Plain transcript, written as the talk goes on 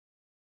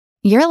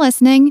You're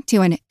listening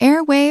to an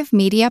Airwave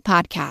Media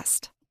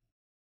Podcast.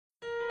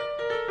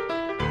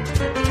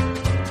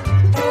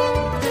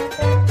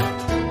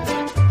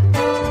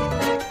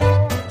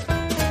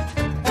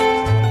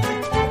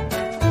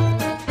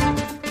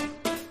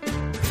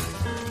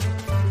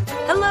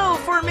 Hello,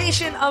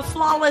 formation of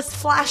flawless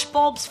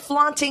flashbulbs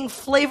flaunting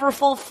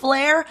flavorful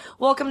flair.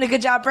 Welcome to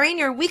Good Job Brain,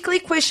 your weekly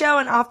quiz show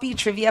and offbeat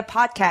trivia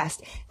podcast.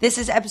 This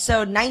is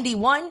episode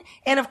 91,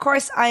 and of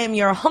course, I am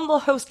your humble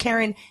host,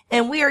 Karen,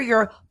 and we are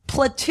your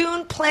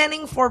platoon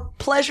planning for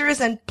pleasures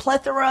and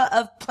plethora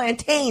of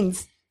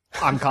plantains.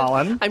 I'm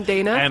Colin. I'm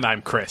Dana. And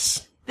I'm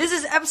Chris. This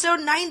is episode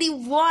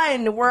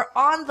 91. We're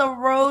on the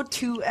road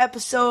to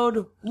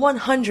episode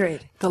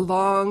 100. The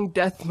long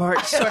death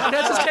march. Sorry,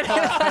 no, just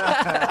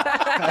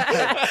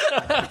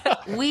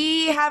kidding.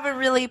 We haven't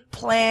really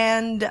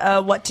planned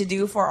what to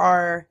do for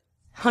our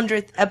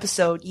 100th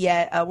episode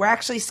yet. We're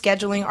actually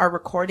scheduling our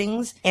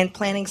recordings and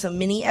planning some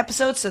mini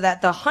episodes so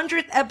that the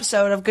 100th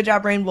episode of Good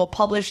Job Brain will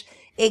publish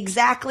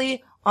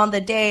exactly on the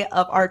day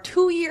of our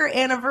 2-year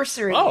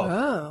anniversary.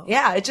 Oh.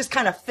 Yeah, it just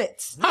kind of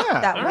fits.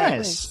 that way.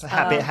 Nice.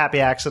 Happy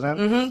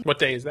accident. What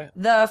day is that?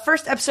 The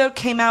first episode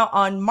came out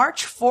on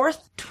March 4th,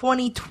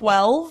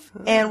 2012,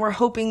 and we're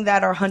hoping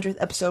that our 100th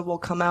episode will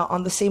come out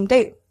on the same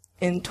date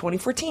in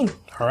 2014.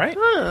 All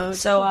right.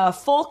 So,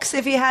 folks,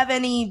 if you have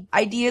any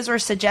ideas or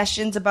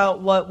suggestions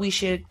about what we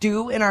should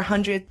do in our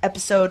 100th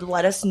episode,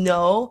 let us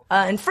know.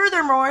 And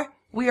furthermore,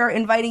 we are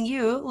inviting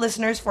you,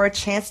 listeners, for a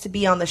chance to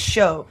be on the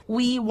show.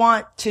 We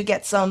want to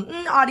get some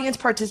audience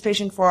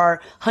participation for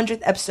our 100th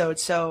episode.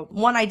 So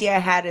one idea I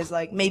had is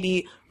like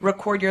maybe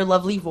record your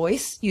lovely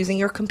voice using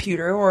your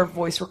computer or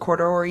voice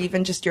recorder or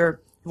even just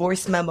your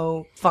voice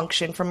memo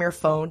function from your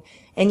phone.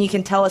 And you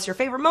can tell us your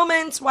favorite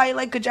moments, why you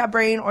like Good Job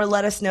Brain, or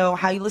let us know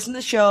how you listen to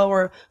the show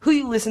or who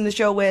you listen to the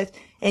show with.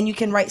 And you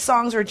can write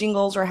songs or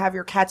jingles or have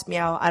your cats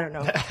meow. I don't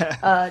know.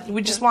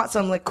 We just want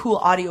some like cool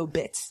audio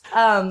bits.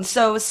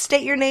 So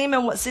state your name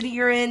and what city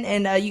you're in,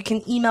 and you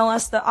can email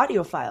us the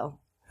audio file.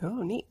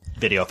 Oh, neat.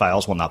 Video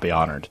files will not be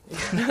honored.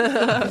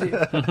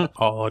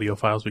 All audio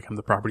files become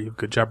the property of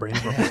Good Job Brain.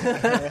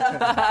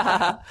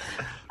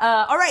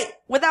 All right.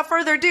 Without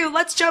further ado,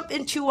 let's jump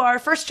into our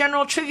first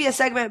general trivia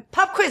segment,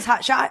 Pop Quiz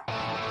Hot Shot.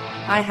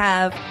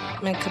 I'm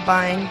going to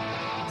combine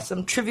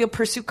some Trivial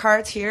Pursuit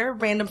cards here,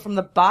 random from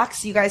the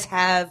box. You guys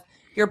have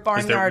your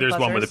barnyard There's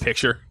buzzers. one with a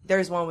picture?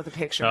 There's one with a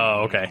picture.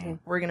 Oh, okay.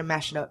 We're going to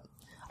mash it up.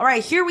 All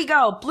right, here we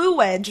go. Blue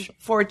wedge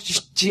for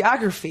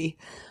geography.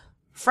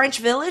 French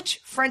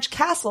village, French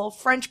castle,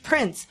 French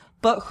prince.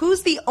 But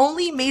who's the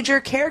only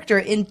major character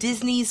in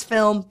Disney's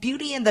film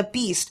Beauty and the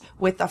Beast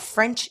with a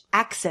French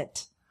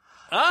accent?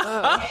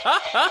 Dana.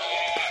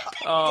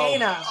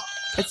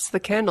 It's the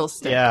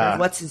candlestick. Yeah.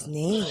 What's his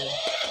name?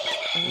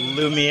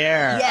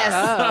 Lumiere.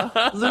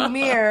 Yes.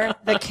 Lumiere,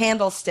 the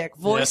candlestick,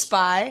 voiced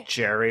by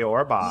Jerry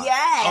Orbach.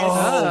 Yes.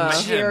 Oh,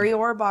 man. Jerry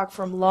Orbach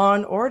from Law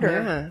and Order.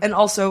 Yeah. And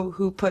also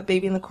who put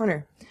Baby in the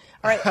Corner.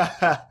 All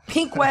right.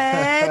 Pink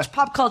wedge,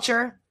 pop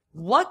culture.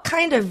 What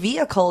kind of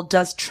vehicle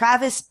does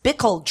Travis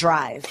Bickle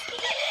drive?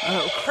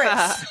 Oh,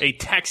 Chris. A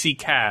taxi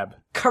cab.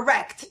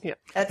 Correct. Yep.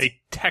 That's, A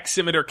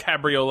taximeter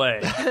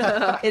cabriolet.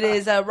 it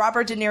is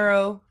Robert De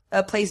Niro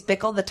plays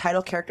Bickle, the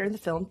title character in the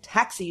film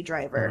Taxi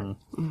Driver.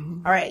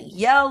 All right.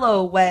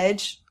 Yellow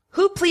wedge.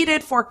 Who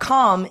pleaded for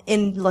calm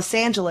in Los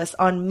Angeles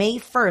on May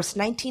 1st,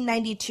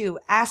 1992,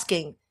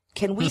 asking,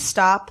 can we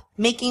stop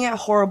making it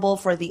horrible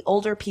for the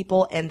older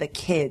people and the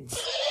kids?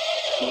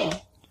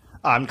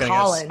 I'm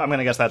Colin.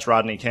 gonna guess that's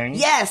Rodney King.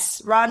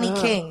 Yes, Rodney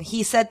King.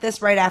 He said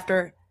this right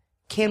after,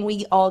 can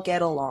we all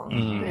get along?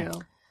 Yeah.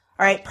 All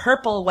right,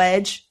 purple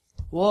wedge.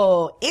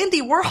 Whoa.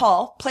 Andy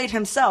Warhol played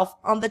himself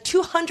on the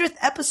 200th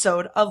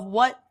episode of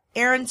what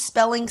Aaron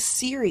Spelling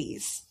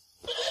series?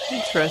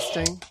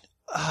 Interesting.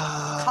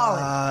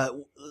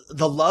 Colin.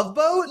 The Love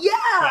Boat?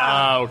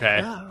 Yeah!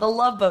 Okay. The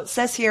Love Boat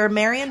says here,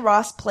 Marion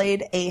Ross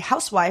played a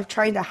housewife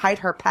trying to hide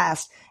her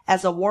past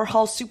as a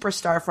Warhol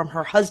superstar from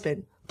her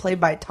husband,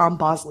 played by Tom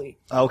Bosley.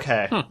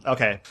 Okay.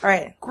 Okay. All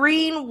right.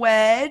 Green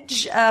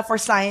wedge for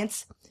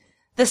science.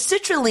 The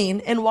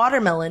citrulline in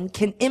watermelon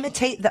can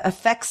imitate the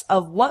effects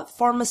of what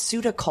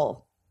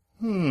pharmaceutical?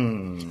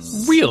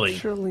 Really?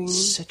 Shirlene.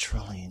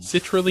 Citrulline.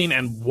 Citrulline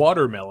and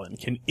watermelon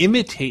can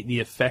imitate the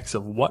effects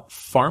of what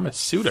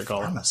pharmaceutical?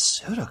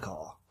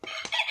 Pharmaceutical.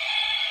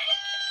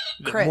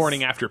 The Chris.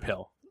 morning after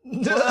pill.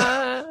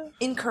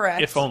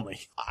 Incorrect. If only.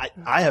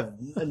 I have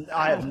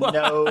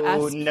no.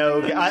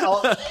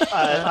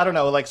 I don't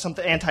know, like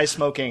something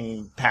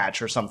anti-smoking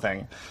patch or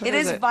something. It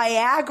is it?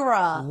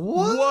 Viagra.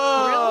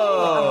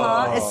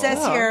 Whoa! It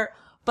says here,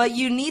 but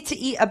you need to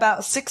eat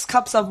about 6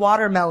 cups of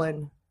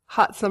watermelon.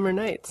 hot summer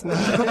nights.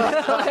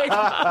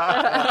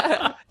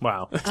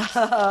 Wow. That's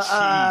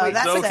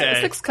okay.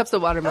 6 cups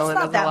of watermelon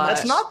That's not is that a lot. much.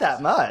 It's not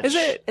that much. Is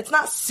it? It's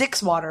not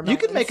 6 watermelons. You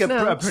could make a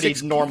pretty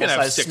normal You can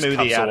have sized 6 smoothie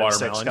cups out of of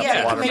 6 watermelon. cups Yeah,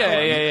 of you can make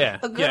watermelon. Yeah.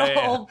 a good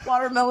old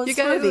watermelon You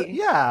guys- smoothie.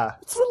 Yeah.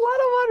 It's a lot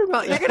of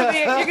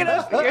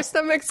watermelon. Your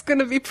stomach's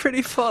gonna be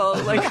pretty full,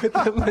 like with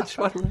that much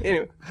watermelon.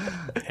 Anyway,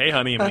 Hey,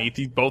 honey, I'm gonna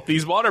eat both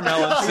these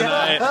watermelons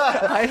tonight.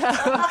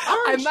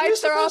 I might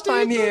throw up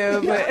on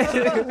you, but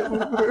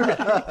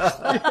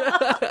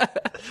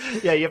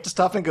Yeah, you have to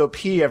stop and go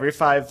pee every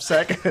 5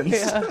 seconds.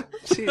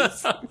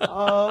 jeez.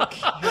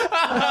 Okay.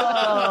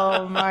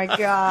 Oh my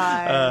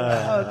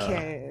god.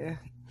 Okay.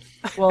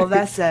 Well,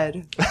 that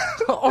said,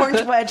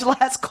 Orange Wedge,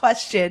 last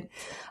question.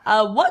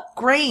 What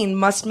grain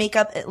must make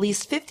up at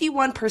least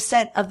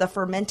 51% of the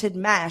fermented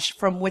mash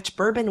from which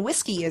bourbon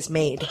whiskey is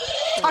made?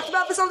 Talked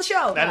about this on the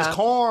show. That is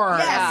corn.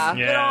 Yes.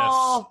 Yes.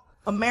 Good old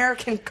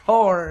American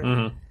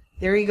corn.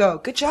 There you go.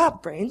 Good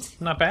job, Brains.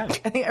 Not bad.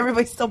 I think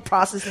everybody's still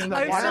processing the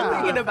I'm water. still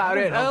thinking about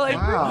it. I'm like,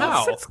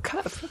 Wow. 6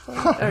 cups. All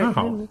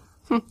right.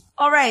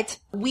 All right.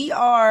 We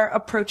are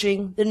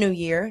approaching the new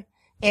year.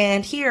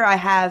 And here I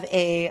have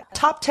a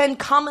top 10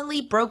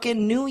 commonly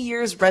broken New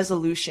Year's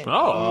resolution. Oh.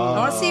 I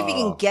want to see if you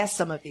can guess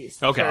some of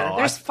these. Okay.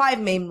 There's 5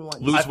 main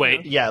ones. Lose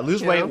weight. Yeah,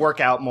 lose weight, work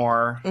out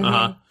more,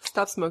 Uh-huh.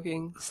 Stop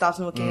smoking. Stop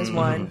smoking is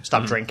one.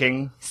 stop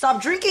drinking,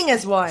 Stop drinking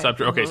is one. Stop,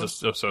 okay,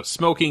 so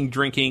smoking,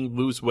 drinking,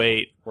 lose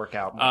weight, work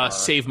out more.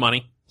 save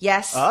money.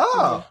 Yes.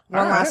 Oh,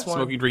 One last one.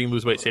 Smoking, drinking,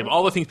 lose weight, save.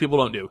 All the things people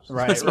don't do.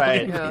 Right, Smoking, right.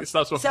 drinking, Yeah.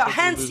 Stop smoking. So lose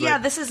hence, weight, yeah,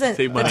 this isn't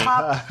save the money.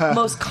 top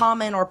most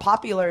common or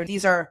popular.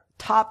 These are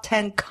top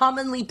 10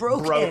 commonly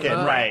broken.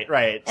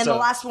 right. And So- the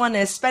last one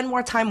is spend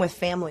more time with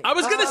family. I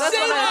was gonna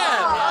say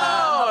that!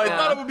 Oh, I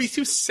thought it would be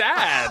too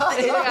sad.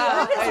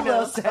 That is a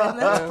little sad.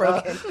 That's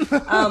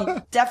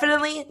broken.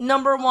 Definitely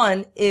number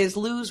 1 is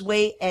lose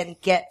weight and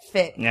get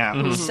fit.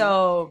 Yeah.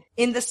 So,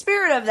 in the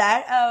spirit of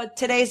that,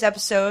 today's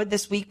episode,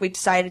 this week, we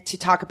decided to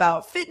talk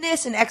about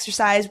fitness and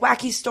exercise,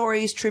 wacky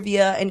stories,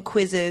 trivia, and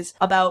quizzes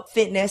about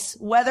fitness.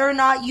 Whether or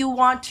not you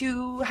want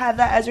to have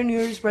that as your New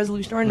Year's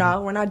resolution or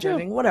not, we're not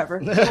judging,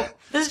 whatever.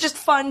 This is just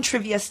fun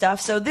trivia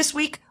stuff. So this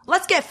week,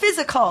 let's get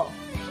physical.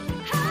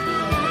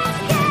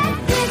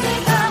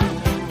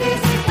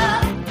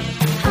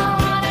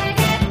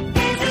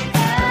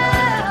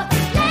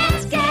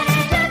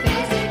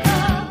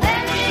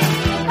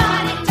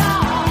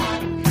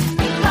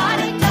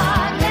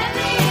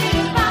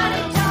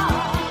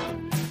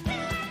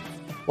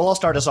 Well, I'll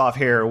start us off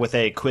here with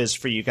a quiz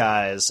for you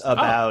guys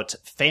about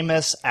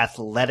famous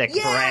athletic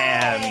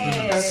brands.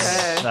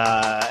 Okay.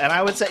 And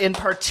I would say, in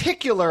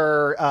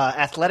particular,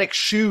 athletic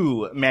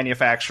shoe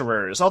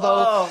manufacturers.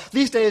 Although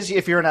these days,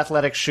 if you're an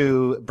athletic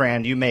shoe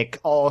brand, you make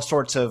all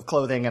sorts of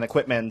clothing and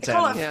equipment.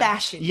 Call it And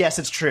fashion. yes,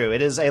 it's true.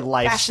 It is a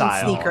lifestyle.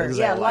 Fashion sneaker. It is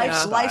a Yeah,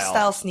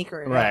 lifestyle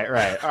sneaker.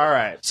 Right. All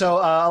right. So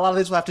a lot of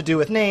these will have to do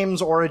with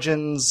names,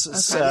 origins,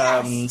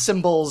 Yes.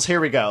 symbols.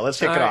 Here we go. Let's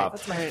kick it right. off.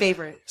 That's my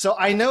favorite. So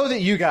I know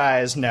that you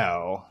guys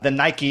know the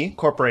Nike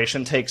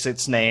Corporation takes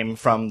its name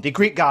from the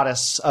Greek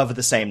goddess of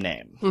the same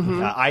name.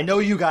 I know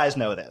you guys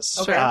know this.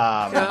 Okay.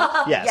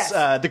 Yes.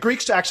 Yes. The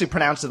Greeks actually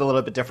pronounced it a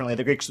little bit differently.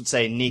 The Greeks would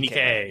say Nike.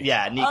 Nike.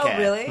 Yeah, Nike. Oh,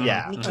 really?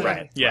 Yeah, Nike.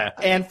 right. Yeah.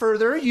 And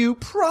further, you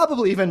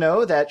probably even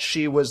know that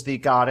she was the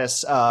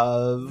goddess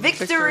of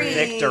Victory.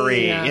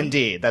 victory. Yeah.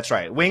 Indeed, that's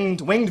right.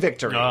 Winged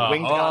victory.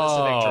 Winged goddess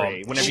of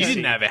victory. Whenever She you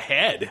didn't see- have a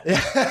head.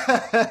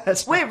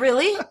 Wait,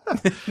 really?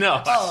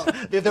 No.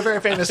 the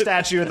very famous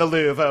statue in the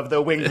Louvre of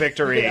the winged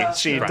victory.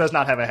 She does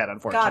not have a head,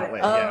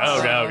 unfortunately. Got it. Yes.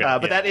 Okay.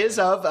 But that is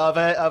of a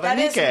That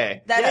is-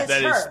 Nike. that Yes. is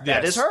That her. is,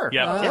 That is her.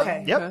 Yep. Yep.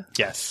 Okay. Yep.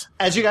 Yes.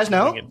 As you guys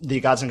know, the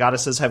gods and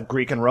goddesses have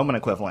Greek and Roman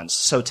equivalents.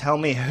 So tell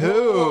me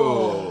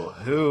who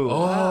is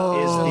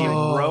the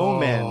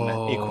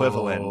Roman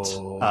equivalent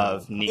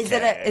of Nike? Is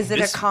it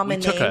This- a common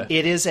we took name?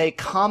 It is a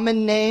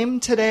common name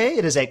today.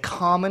 It is a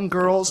common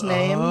girl's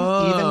name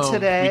even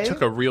today. We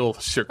took a real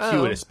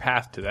circuitous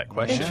path to that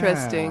question.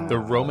 Interesting. The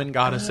Roman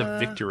goddess of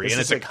victory, This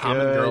and is it's a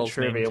common good girl's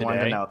trivia name one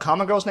to today. know.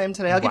 Common girl's name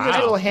today. I'll give you guys a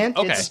Wow. little hint.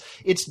 Okay.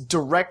 It's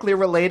directly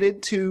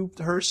related to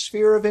her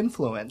sphere of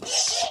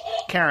influence.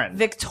 Karen.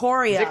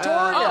 Victoria.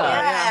 Victoria.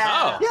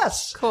 Yeah. Oh.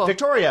 Yes. Cool.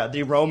 Victoria,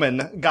 the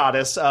Roman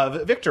goddess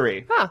of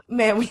victory.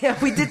 Man, we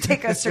did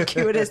take a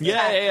circuitous Yeah,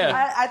 path.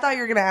 yeah. I thought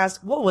you were going to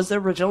ask, what was the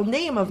original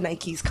name of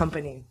Nike's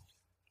company?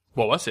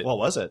 What was it? What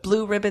was it?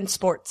 Blue Ribbon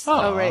Sports.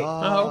 Oh, right.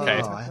 Oh,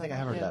 okay. I think I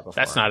have heard that before.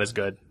 That's not as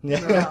good.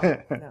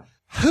 No.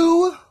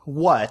 Who,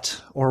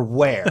 what, or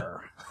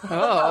where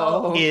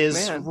Oh,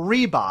 is man.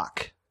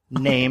 Reebok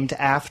named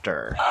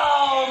after?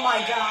 Oh my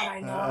God, I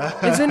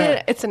know. Isn't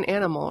it? It's an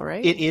animal,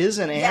 right? It is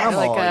an animal,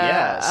 like a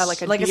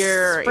yes. like a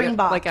deer,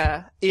 springbok. like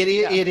a. It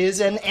is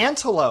an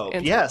antelope.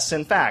 Antelope. Yes,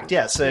 in fact,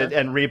 yes.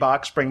 And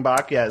Reebok,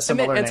 Springbok, yeah, I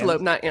similar meant antelope,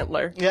 names. not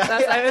antler. Yeah.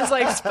 I was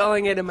like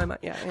spelling it in my mind.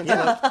 Yeah,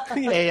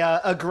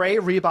 antelope. A gray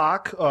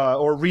Reebok,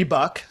 or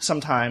Reebok,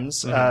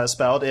 sometimes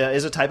spelled,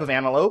 is a type of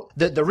antelope.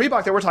 The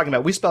Reebok that we're talking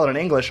about, we spell it in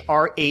English,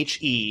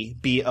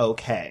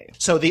 Rhebok.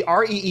 So the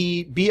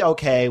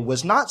Reebok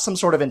was not some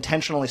sort of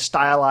intentionally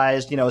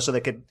stylized, so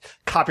they could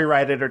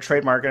copyright it or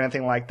trademark it or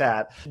anything like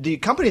that. The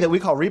company that we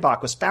call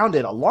Reebok was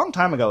founded a long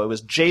time ago. It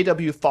was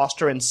J.W.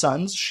 Foster and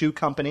Sons Shoe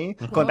Company,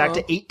 going back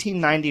to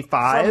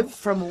 1895.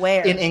 From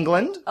where? In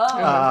England.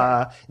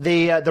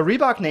 The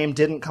Reebok name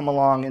didn't come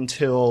along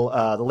until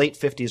the late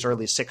 50s,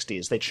 early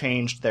 60s. They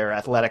changed their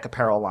athletic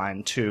apparel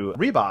line to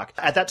Reebok.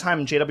 At that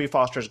time, J.W.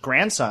 Foster's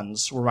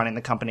grandsons were running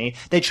the company.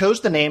 They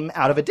chose the name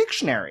out of a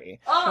dictionary.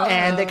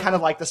 And they kind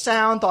of liked the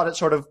sound, thought it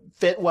sort of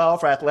fit well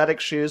for athletic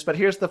shoes. But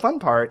here's the fun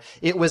part.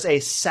 It was a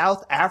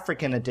South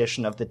African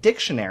edition of the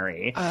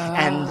dictionary.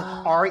 And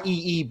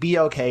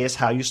R-E-E-B-O-K is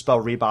how you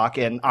spell Reebok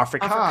in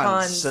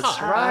Afrikaans.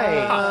 That's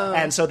right.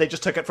 And so they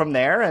just took it from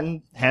there,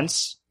 and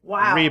hence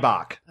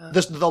Reebok.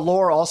 The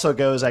lore also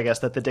goes, I guess,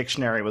 that the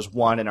dictionary was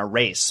won in a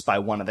race by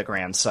one of the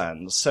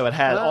grandsons. So it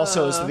had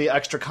also the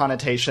extra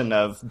connotation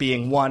of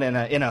being won in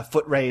a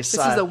foot race.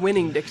 This is a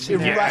winning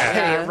dictionary.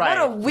 Right. What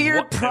a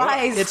weird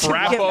prize. It's to give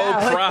Bravo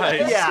out.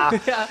 prize.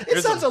 Yeah.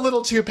 It sounds a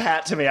little too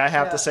pat to me, I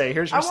have to say.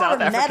 Here's your I want South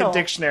a African medal.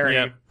 dictionary.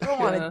 Yeah. I don't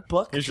want a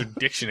book. Here's your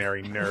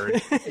dictionary, nerd.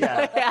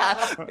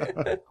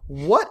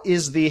 What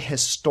is the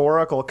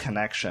historical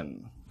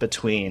connection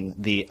between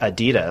the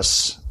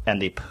Adidas and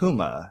the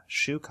Puma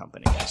shoe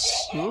companies?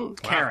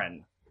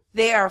 Karen.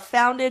 They are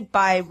founded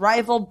by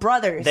rival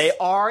brothers. They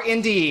are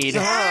indeed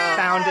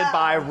founded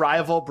by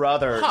rival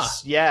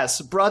brothers. Yes,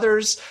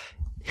 brothers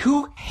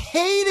who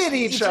hated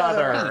each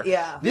other.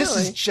 Yeah. This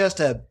is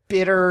just a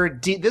bitter,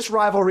 this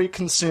rivalry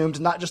consumed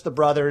not just the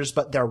brothers,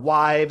 but their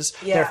wives,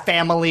 their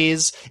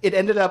families. It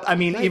ended up,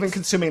 even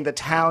consuming the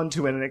town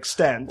to an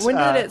extent. When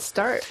did it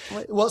start?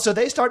 Well, so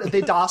they started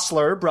the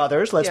Dassler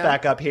brothers. Let's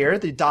back up here.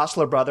 The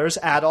Dassler brothers,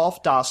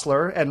 Adolf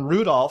Dassler and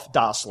Rudolf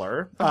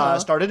Dassler,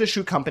 started a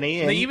shoe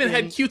company. They even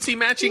had cutesy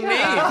matching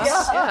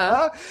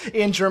names.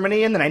 In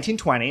Germany in the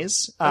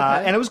 1920s.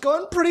 And it was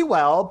going pretty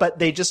well, but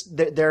they just,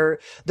 the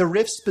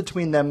rifts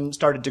between them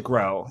started to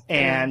grow.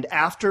 And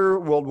after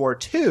World War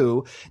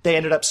II, they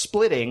ended up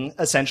splitting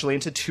essentially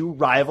into two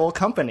rival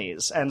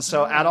companies. And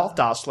so Adolf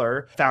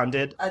Dassler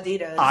founded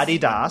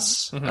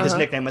Adidas. His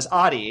nickname was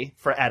Adi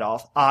for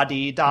Adolf,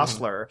 Adi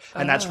Dassler.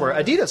 And that's where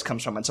Adidas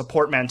comes from. It's a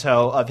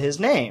portmanteau of his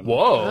name.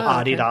 Whoa.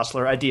 Adi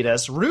Dassler,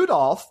 Adidas.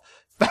 Rudolf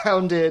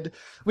founded,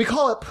 we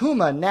call it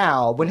Puma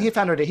now. When he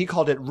founded it, he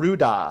called it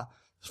Ruda.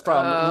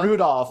 From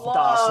Rudolf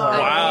Dassler.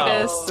 Wow.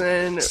 Adidas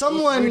and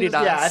Someone,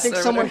 Rudidas I think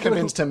or someone whatever.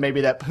 convinced him maybe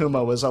that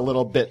Puma was a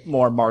little bit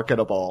more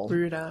marketable.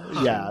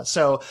 Ruda. Yeah,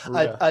 so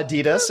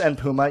Adidas and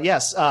Puma,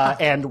 yes,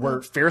 and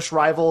were fierce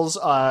rivals,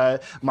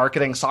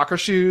 marketing soccer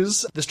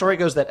shoes. The story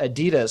goes that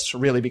Adidas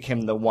really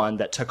became the one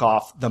that took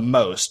off the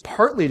most,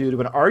 partly due to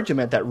an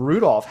argument that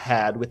Rudolf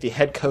had with the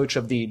head coach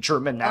of the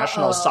German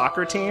national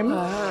soccer team.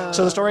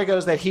 So the story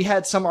goes that he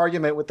had some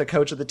argument with the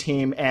coach of the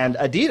team, and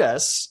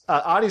Adidas,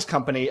 Adi's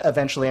company,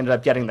 eventually ended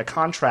up getting the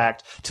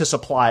contract to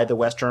supply the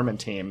West German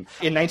team.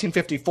 In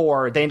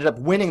 1954, they ended up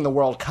winning the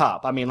World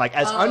Cup.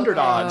 As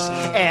underdogs.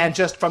 And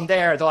just from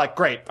there, they're like,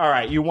 great, all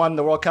right, you won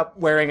the World Cup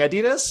wearing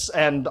Adidas,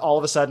 and all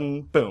of a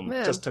sudden, boom,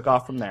 just took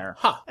off from there.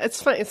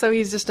 It's funny. So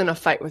he's just in a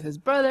fight with his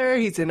brother.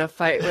 He's in a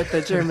fight with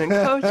the German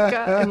coach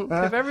guy. And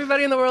if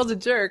everybody in the world's a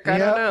jerk, I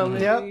don't know.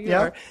 Maybe you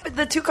are. But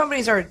the two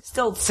companies are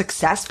still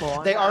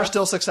successful. They are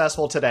still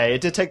successful today. It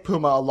did take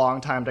Puma a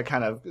long time to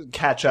kind of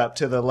catch up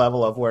to the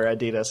level of where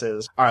Adidas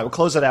is. All right, we'll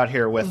close it out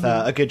here with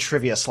a good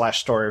trivia /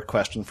 story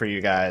question for you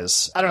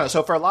guys. I don't know.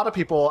 So for a lot of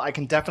people, I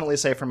can definitely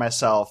say for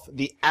myself,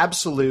 the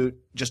absolute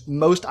just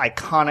most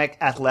iconic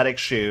athletic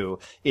shoe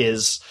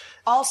is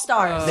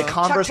All-Stars. the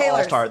Converse Chuck Taylors.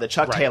 All-Star, the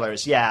Chuck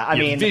Taylors. Yeah, I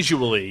mean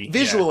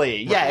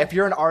visually, yeah. If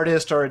you're an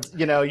artist or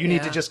you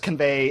need to just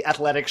convey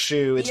athletic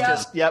shoe, it's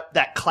just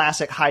that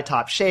classic high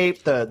top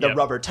shape, the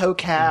rubber toe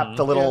cap,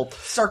 the little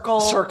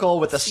circle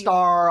with the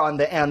star on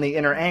the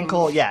inner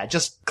ankle. Yeah,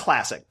 just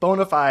classic,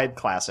 bona fide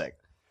classic.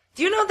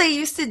 Do you know they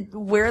used to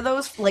wear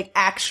those like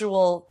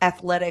actual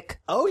athletic?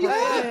 Oh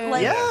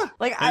yeah,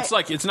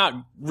 it's not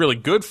really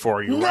good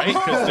for you, right?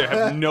 Because they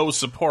have no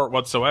support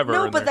whatsoever.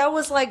 No, in but there. that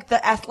was like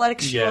the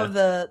athletic shoe of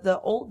the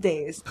old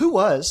days. Who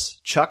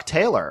was Chuck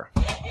Taylor?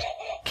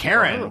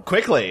 Karen,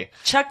 quickly.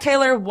 Chuck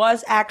Taylor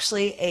was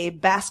actually a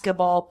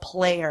basketball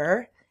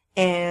player,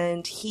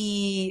 and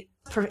he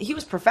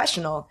was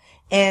professional.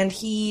 And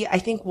he, I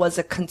think, was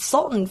a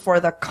consultant for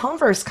the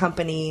Converse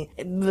company,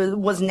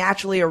 was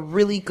naturally a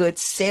really good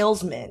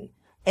salesman,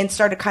 and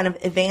started kind of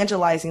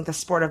evangelizing the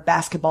sport of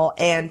basketball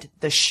and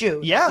the shoe.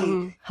 Yeah.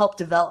 He helped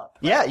develop.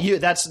 Yeah,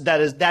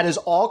 that is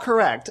all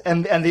correct.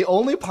 And the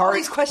only part All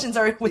these questions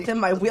are within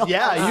my wheelhouse.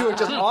 Yeah, you were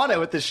just on it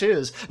with the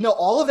shoes. No,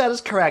 all of that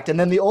is correct. And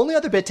then the only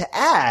other bit to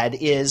add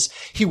is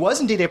he was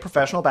indeed a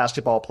professional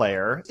basketball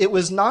player. It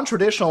was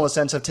non-traditional in the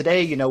sense of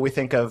today, we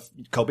think of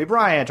Kobe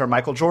Bryant or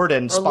Michael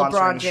Jordan sponsoring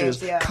LeBron James,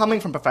 shoes, coming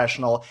from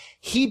professional.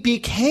 He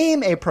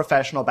became a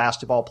professional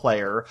basketball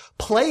player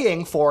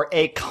playing for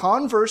a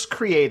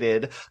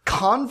Converse-created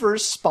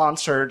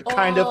Converse-sponsored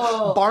kind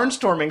of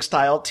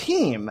barnstorming-style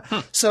team.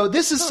 So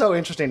this is so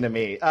interesting to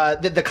me.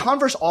 The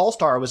Converse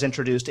All-Star was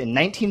introduced in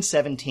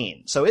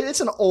 1917, so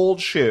it's an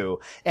old shoe,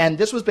 and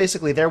this was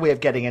basically their way of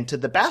getting into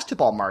the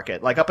basketball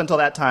market. Like, up until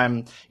that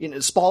time,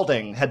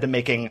 Spalding had been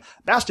making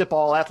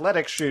basketball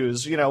athletic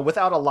shoes,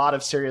 without a lot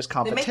of serious They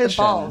competition. make the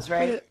balls,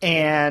 right?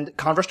 And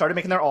Converse started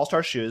making their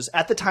All-Star shoes.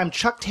 At the time,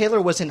 Chuck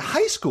Taylor was in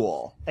high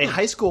school, a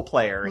high school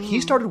player.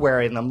 He started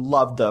wearing them,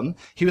 loved them.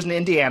 He was in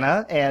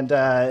Indiana, and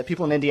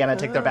people in Indiana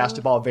take their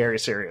basketball very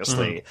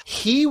seriously.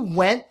 He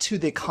went to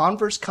the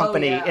Converse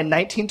company in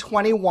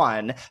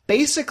 1921,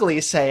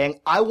 basically saying,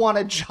 I want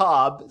a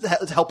job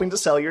helping to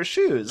sell your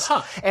shoes.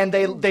 And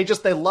they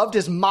loved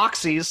his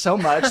moxie so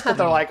much that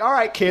they're like, all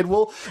right, kid,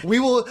 we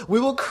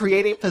will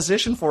create a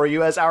position for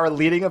you as our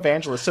leading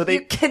evangelist. So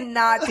You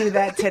cannot do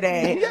that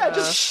today.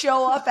 Just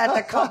show up at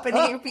the company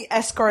and be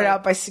escorted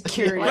out by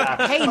security.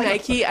 Hey,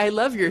 Nike, I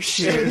love your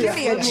shoes. Give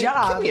me a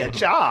job. give me a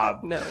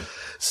job. No.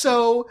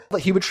 So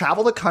he would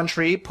travel the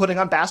country, putting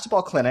on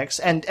basketball clinics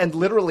and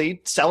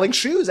literally selling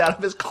shoes out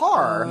of his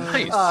car.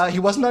 Nice. He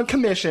wasn't on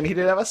commission. He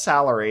didn't have a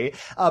salary.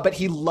 But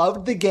he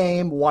loved the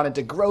game, wanted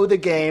to grow the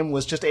game,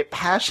 was just a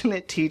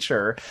passionate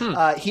teacher.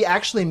 He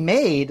actually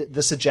made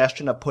the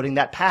suggestion of putting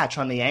that patch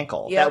on the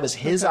ankle. Yep. That was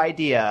his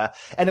idea.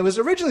 And it was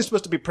originally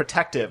supposed to be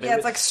protective. Yeah,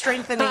 it's like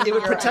strengthening. It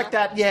would protect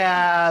that,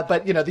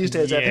 but these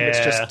days I think it's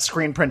Yeah. just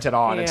screen printed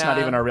on. It's not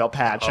Yeah. even a real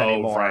patch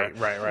anymore.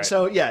 right.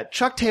 So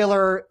Chuck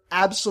Taylor,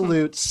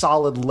 absolute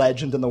solid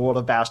legend in the world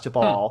of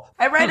basketball.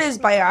 I read his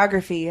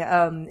biography.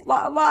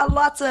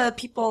 Lots of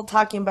people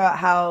talking about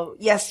how,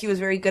 yes, he was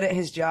very good at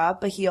his job,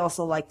 but he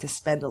also liked to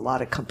spend a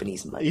lot of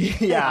company's money.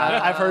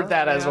 Yeah, I've heard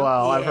that as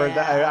well. I've heard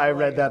that. I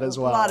read that as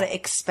well. A lot of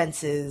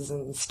expenses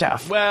and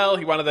stuff. Well,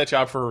 he wanted that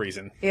job for a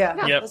reason. Yeah,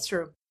 Yep. that's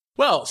true.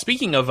 Well,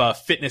 speaking of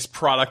fitness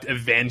product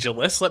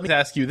evangelists, let me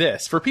ask you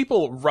this. For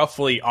people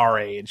roughly our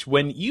age,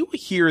 when you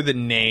hear the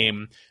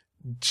name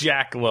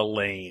Jack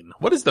LaLanne,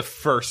 what is the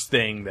first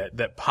thing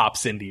that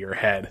pops into your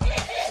head?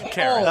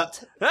 Karen.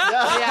 Old.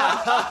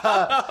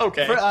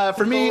 Okay.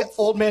 For me,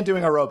 old man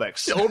doing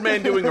aerobics. Old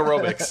man doing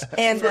aerobics.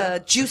 And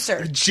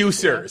juicer.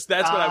 Juicers.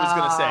 That's what I was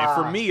going to say.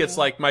 For me, it's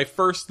like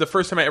the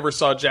first time I ever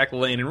saw Jack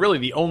LaLanne, and really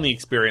the only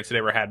experience I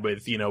ever had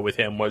with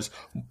him was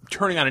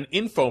turning on an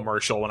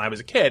infomercial when I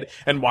was a kid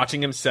and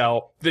watching him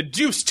sell the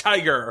Juice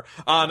Tiger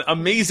on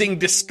Amazing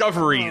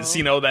Discoveries,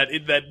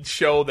 that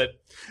show that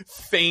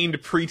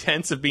feigned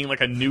pretense of being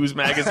like a news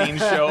magazine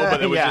show,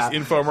 but it was just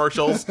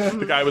infomercials.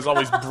 The guy was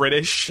always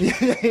British.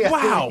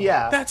 Wow.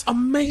 Yeah. That's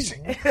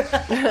amazing.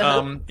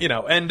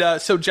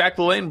 So Jack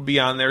LaLanne would be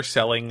on there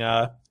selling,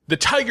 the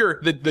tiger,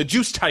 the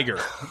Juice Tiger,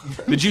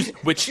 the juice,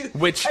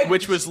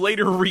 which was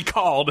later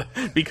recalled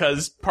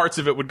because parts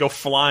of it would go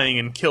flying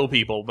and kill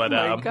people. But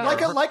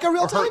like a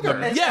real tiger.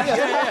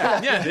 yeah.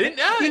 They didn't,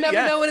 You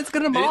never know when it's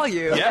going to maul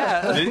you.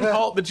 Yeah, they didn't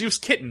call it the Juice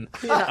Kitten.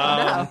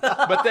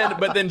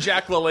 But then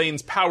Jack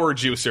LaLanne's Power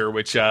Juicer,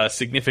 which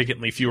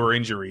significantly fewer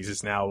injuries,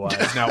 is now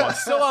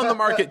still on the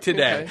market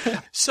today. Okay.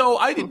 So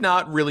I did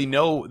not really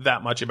know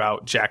that much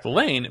about Jack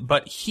LaLanne,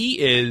 but he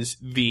is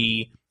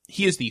the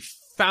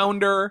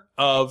founder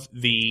of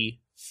the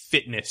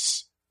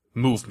fitness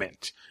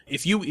movement.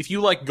 If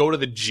you like go to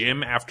the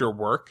gym after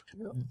work,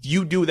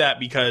 you do that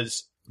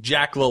because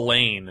Jack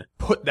LaLanne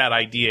put that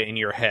idea in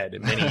your head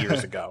many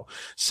years ago.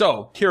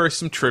 So here is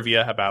some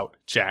trivia about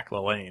Jack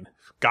LaLanne,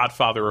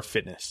 godfather of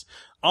fitness.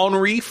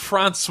 Henri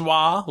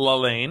Francois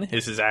LaLanne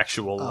is his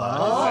actual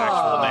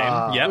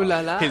name. Yep. Ooh la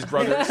la.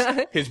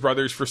 His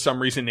brothers for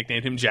some reason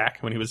nicknamed him Jack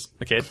when he was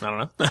a kid.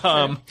 I don't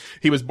know.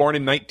 He was born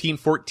in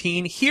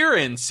 1914 here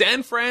in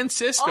San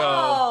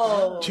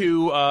Francisco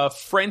to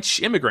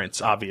French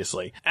immigrants,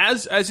 obviously.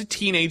 As a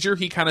teenager,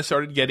 he kind of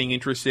started getting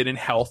interested in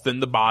health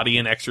and the body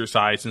and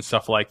exercise and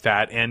stuff like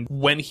that. And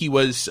when he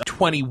was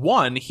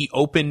 21, he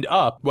opened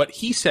up what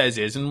he says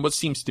is, and what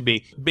seems to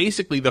be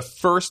basically the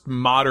first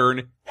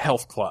modern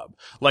health club,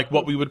 like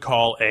what we would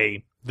call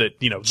the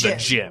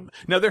gym.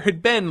 Now there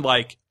had been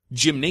like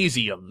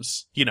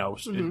gymnasiums,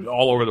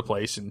 all over the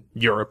place in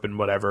Europe and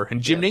whatever.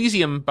 And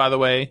gymnasium, by the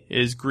way,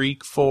 is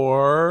Greek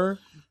for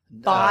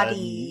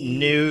Body.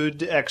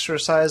 Nude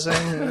exercising.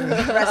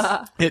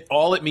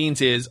 all it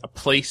means is a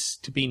place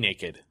to be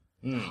naked.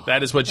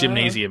 That is what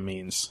gymnasium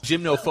means.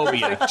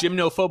 Gymnophobia.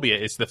 Gymnophobia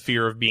is the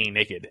fear of being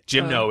naked.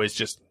 Gymno is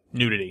just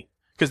nudity.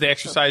 Because they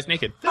exercise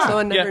naked. So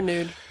a never Yeah.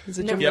 nude. Is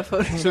a Yep.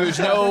 gymnophobe.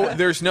 So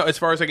there's no, as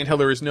far as I can tell,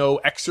 there is no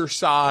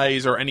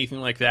exercise or anything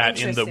like that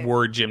in the Interesting.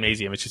 word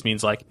gymnasium. It just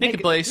means like naked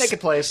place. Naked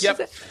place.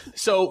 Yep.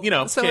 So,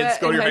 So kids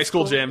go to in your high high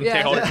school school, gym, yeah.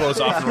 take all their clothes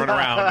off and run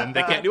around, and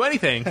they can't do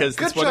anything because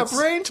Good that's what job, it's,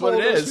 Rain what told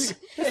it us. is.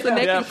 It's the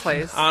naked Yeah.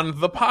 place. On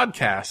the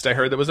podcast, I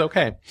heard that was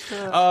okay.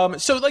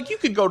 So like you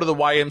could go to the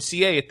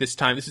YMCA at this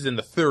time. This is in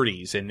the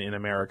 30s in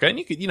America, and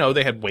you could,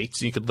 they had weights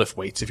and you could lift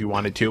weights if you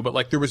wanted to, but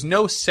like there was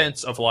no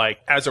sense of like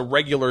as a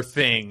regular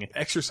thing,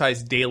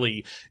 exercise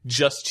daily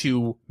just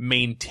to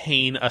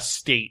maintain a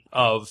state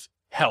of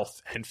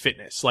health and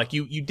fitness. Like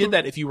you did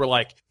that if you were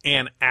like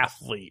an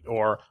athlete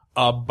or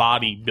a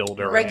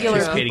bodybuilder. Regular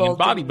participating in people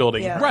do-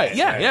 bodybuilding. yeah. Right.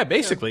 Yeah,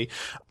 basically.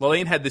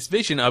 LaLanne had this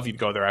vision of you'd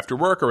go there after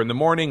work or in the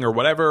morning or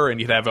whatever,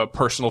 and you'd have a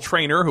personal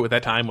trainer who at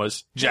that time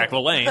was Jack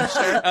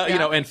LaLanne, you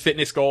know, and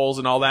fitness goals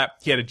and all that.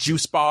 He had a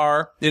juice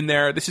bar in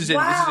there. This is in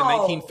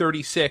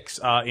 1936,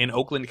 in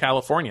Oakland,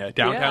 California,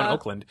 downtown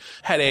Oakland.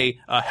 Had a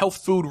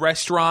health food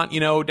restaurant, you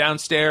know,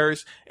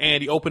 downstairs,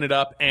 and he opened it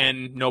up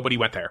and nobody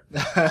went there.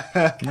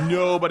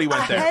 Nobody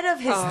went there. Ahead of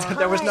his time.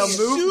 There was no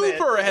movement.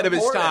 Super ahead of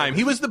his time.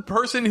 He was the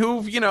person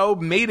who, you know,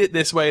 made it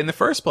this way in the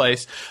first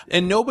place,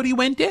 and nobody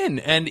went in.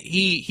 And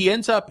he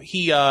ends up,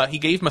 he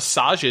gave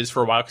massages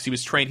for a while because he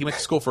was trained. He went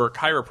to school for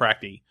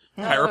chiropractic.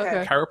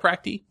 Okay.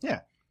 Chiropractic?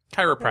 Yeah.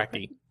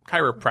 Chiropractic.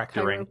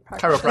 Chiropractoring.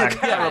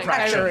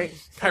 Chiropractic.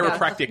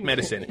 Chiropractic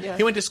medicine.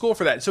 He went to school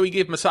for that. So he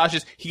gave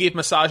massages. He gave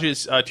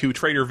massages to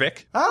Trader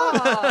Vic.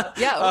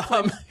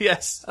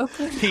 Yes.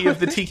 Oakland. He of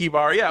the Tiki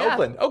Bar. Yeah,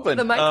 Oakland.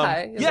 The Mai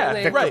Tai.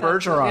 Victor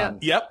Bergeron.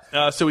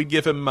 Yep. So he'd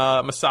give him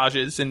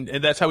massages, and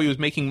that's how he was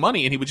making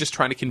money. And he was just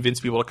trying to convince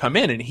people to come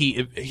in. And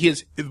he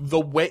is the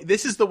way.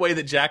 This is the way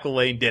that Jack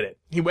LaLanne did it.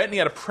 He went and he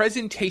had a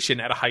presentation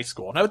at a high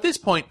school. Now at this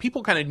point,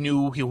 people kind of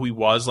knew who he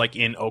was, like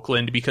in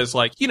Oakland, because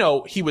like he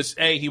was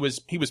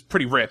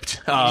pretty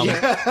ripped,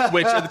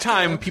 which at the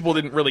time people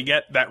didn't really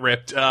get that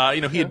ripped.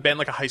 He had been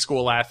like a high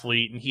school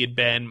athlete, and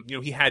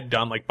he had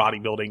done like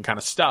bodybuilding kind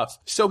of stuff.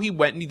 So he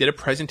went and he did a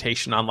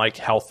presentation on like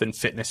health and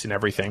fitness and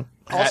everything.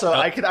 Also,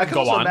 I could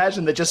also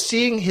imagine that just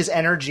seeing his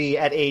energy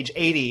at age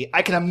 80,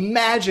 I can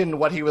imagine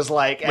what he was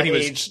like when at he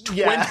was age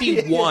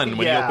 21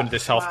 when he opened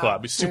this health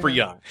club. He was super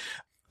young.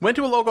 Went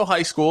to a local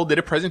high school, did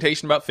a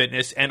presentation about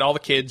fitness, and all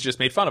the kids just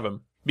made fun of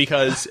him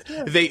because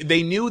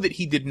they knew that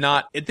he did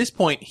not, at this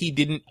point, he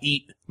didn't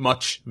eat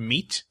much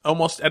meat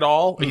almost at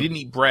all. He didn't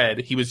eat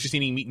bread. He was just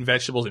eating meat and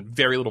vegetables and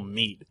very little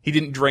meat. He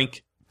didn't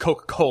drink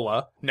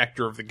Coca-Cola,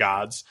 nectar of the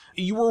gods.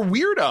 You were a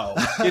weirdo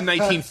in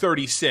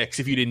 1936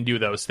 if you didn't do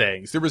those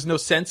things. There was no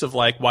sense of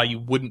like why you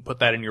wouldn't put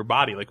that in your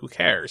body. Like, who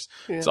cares?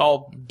 Yeah. It's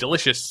all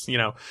delicious, you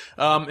know.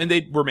 And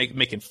they were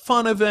making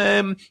fun of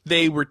him.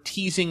 They were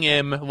teasing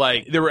him,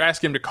 like they were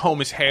asking him to comb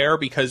his hair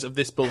because of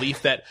this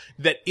belief that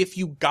if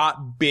you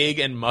got big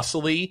and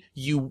muscly,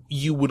 you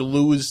would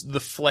lose the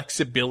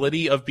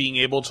flexibility of being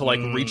able to like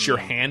reach your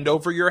hand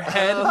over your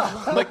head,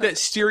 like that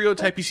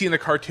stereotype you see in the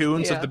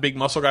cartoons of the big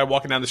muscle guy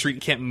walking down the street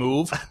and can't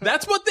move.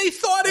 That's what they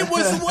thought it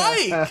was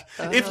like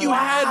if you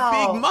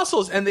had big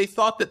muscles, and they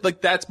thought that like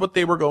that's what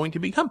they were going to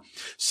become.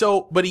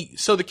 So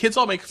the kids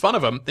all make fun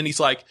of him, and he's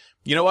like,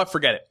 you know what,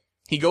 forget it.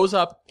 He goes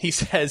up, he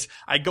says,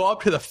 I go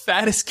up to the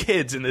fattest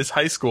kids in this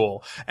high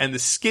school and the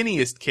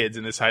skinniest kids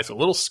in this high school,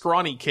 little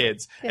scrawny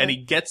kids, and he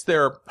gets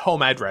their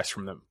home address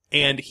from them.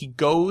 And he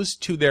goes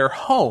to their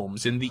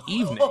homes in the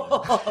evening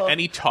and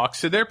he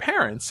talks to their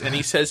parents, and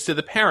he says to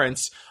the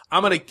parents,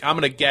 I'm going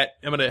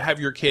to have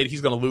your kid. He's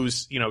going to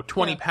lose,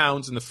 20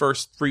 pounds in the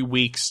first 3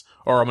 weeks,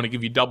 or I'm going to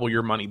give you double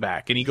your money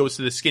back. And he goes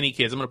to the skinny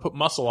kids. I'm going to put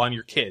muscle on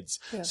your kids.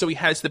 Yeah. So he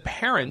has the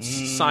parents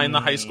sign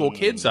the high school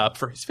kids up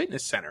for his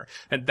fitness center.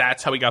 And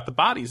that's how he got the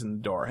bodies in the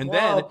door. And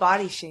then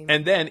body shaming.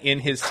 And then in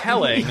his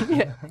telling,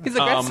 he's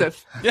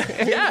aggressive.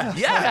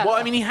 Yeah. Well,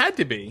 I mean, he had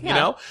to be, you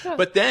know,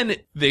 but then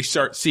they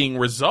start seeing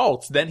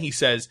results. Then he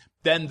says,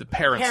 then the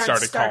parents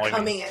started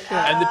calling me.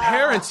 And the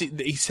parents,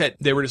 he said,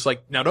 they were just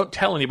like, now don't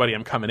tell anybody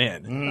I'm coming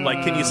in.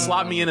 Like, can you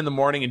slot me in the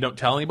morning and don't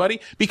tell anybody?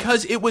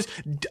 Because it was,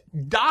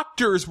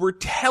 doctors were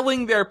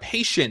telling their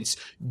patients,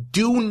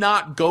 do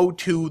not go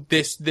to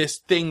this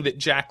thing that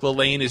Jack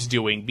LaLanne is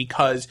doing,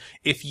 because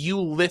if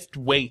you lift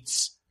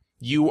weights,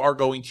 you are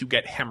going to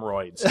get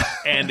hemorrhoids,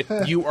 and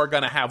you are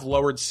going to have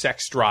lowered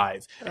sex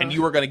drive, and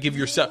you are going to give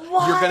yourself,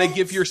 you're going to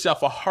give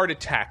yourself a heart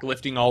attack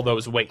lifting all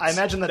those weights. I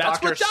imagine the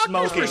doctor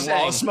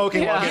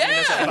smoking while giving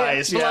this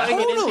advice. Yeah,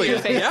 totally.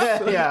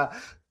 Yeah.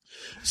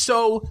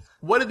 So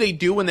what did they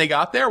do when they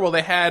got there? Well,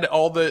 they had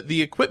all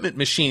the equipment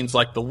machines,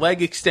 like the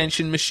leg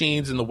extension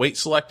machines and the weight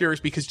selectors,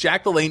 because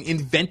Jack LaLanne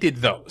invented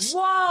those.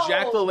 Whoa!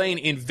 Jack LaLanne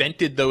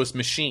invented those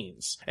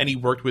machines, and he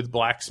worked with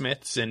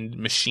blacksmiths and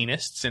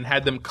machinists and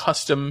had them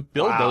custom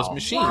build those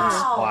machines.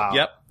 Wow.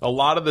 Yep. A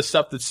lot of the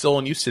stuff that's still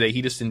in use today,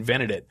 he just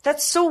invented it.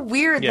 That's so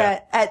weird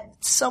that at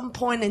some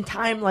point in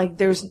time, like,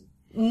 there's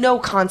no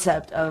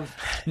concept of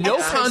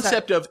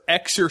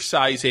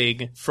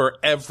exercising for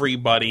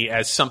everybody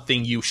as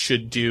something you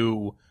should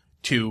do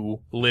to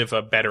live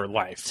a better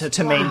life.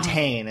 To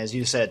maintain, as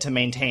you said,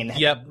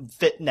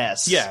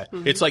 fitness. Yeah.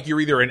 Mm-hmm. It's like you're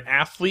either an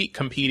athlete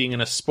competing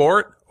in a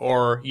sport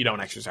or you don't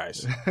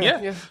exercise.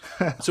 Yeah.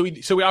 So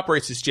he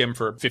operates this gym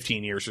for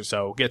 15 years or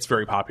so, gets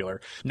very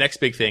popular. Next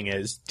big thing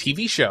is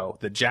TV show,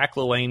 the Jack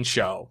LaLanne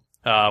Show.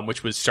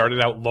 Which was started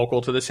out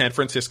local to the San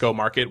Francisco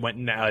market, went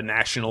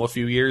national a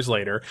few years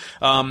later.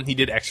 He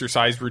did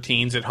exercise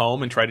routines at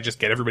home and tried to just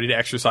get everybody to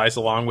exercise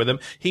along with him.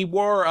 He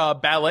wore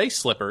ballet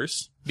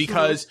slippers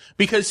because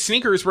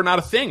sneakers were not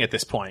a thing at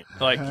this point.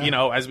 Like,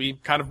 as we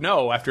kind of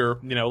know after,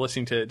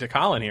 listening to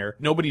Colin here,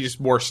 nobody just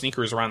wore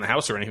sneakers around the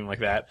house or anything like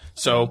that.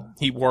 So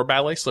he wore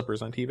ballet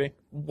slippers on TV.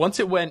 Once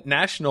it went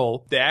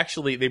national,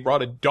 they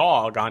brought a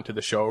dog onto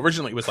the show.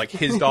 Originally it was like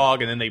his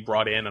dog, and then they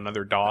brought in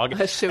another dog.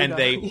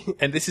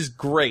 And this is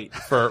great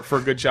for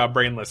Good Job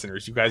Brain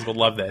listeners. You guys will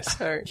love this.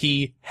 Right.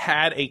 He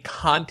had a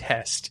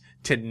contest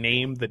to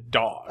name the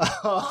dog.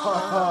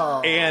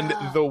 And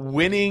the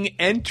winning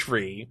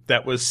entry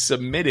that was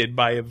submitted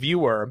by a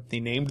viewer, he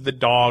named the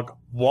dog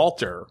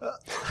Walter,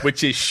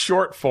 which is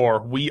short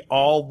for "We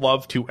all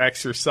love to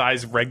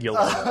exercise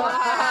regularly."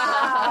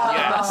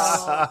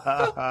 Yes.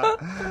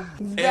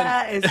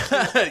 That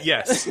is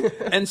yes.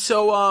 And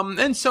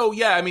so,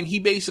 yeah, I mean, he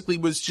basically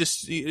was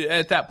just,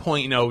 at that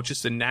point,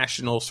 just a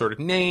national sort of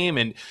name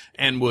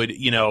and would,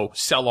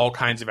 sell all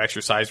kinds of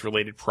exercise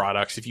related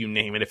products. If you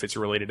name it, if it's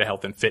related to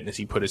health and fitness,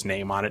 he put his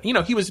name on it.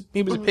 He was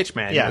a pitch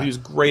man. Yeah. He was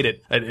great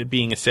at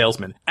being a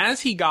salesman.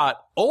 As he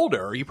got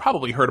older, you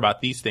probably heard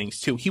about these things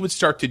too. He would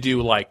start to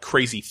do like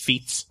crazy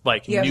feats,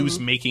 like news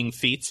making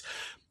feats.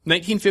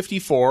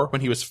 1954,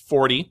 when he was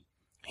 40,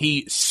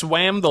 he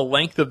swam the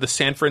length of the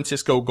San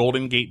Francisco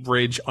Golden Gate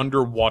Bridge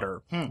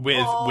underwater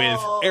with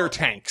air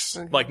tanks,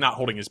 like not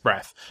holding his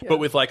breath, but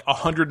with like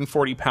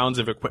 140 pounds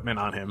of equipment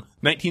on him.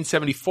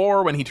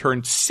 1974, when he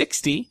turned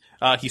 60,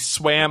 he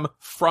swam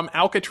from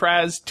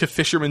Alcatraz to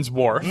Fisherman's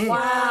Wharf.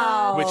 wow.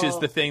 Which is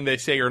the thing they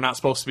say you're not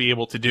supposed to be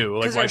able to do.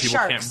 Like 'Cause why they're people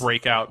sharks. can't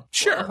break out.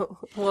 Sure.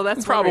 Well,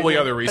 that's Probably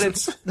one other reason,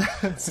 reasons.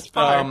 It's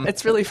far.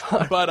 It's really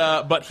far.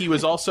 But he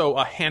was also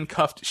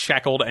handcuffed,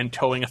 shackled, and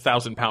towing a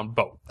 1,000-pound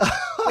boat.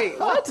 Wait,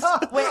 what?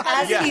 Wait,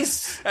 as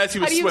he's As he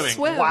How was do you swimming.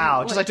 swim?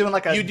 Wow, just like doing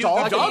like a You do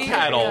dog the dog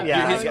paddle.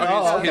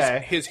 Yeah.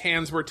 His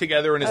hands were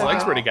together and his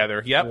legs were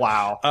together. Yep.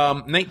 Wow.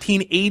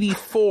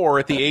 1984,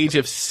 at the age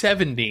of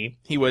 70,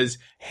 he was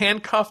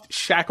handcuffed,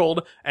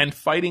 shackled, and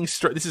fighting.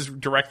 This is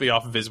directly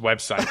off of his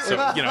website, so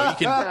you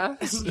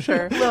can.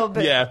 Sure. a little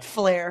bit Yeah.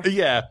 flair.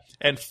 Yeah,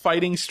 and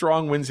fighting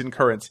strong winds and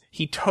currents.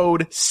 He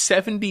towed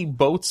 70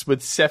 boats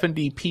with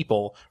 70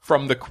 people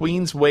from the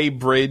Queensway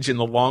Bridge in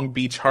the Long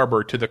Beach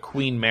Harbor to the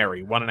Queen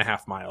Mary,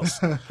 1.5 miles.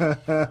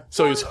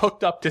 So he was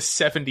hooked up to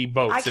 70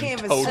 boats I and can't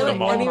even towed say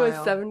them it. all. And he was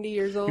Mile. 70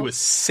 years old. He was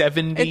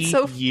 70 It's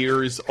so-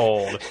 years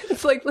old.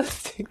 It's like,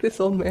 let's take this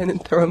old man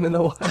and throw him in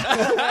the water.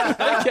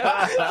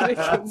 Make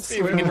him See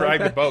if we swim. can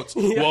drag the boats.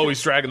 Whoa,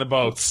 he's dragging the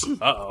boats.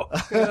 Uh-oh.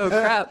 Oh,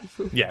 crap.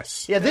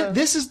 Yes. Yeah,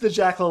 this is the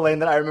Jack LaLanne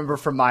that I remember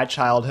from my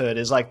childhood.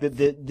 Is like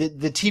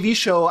the TV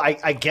show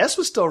I guess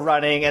was still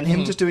running, and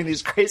him just doing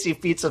these crazy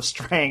feats of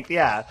strength.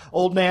 Yeah,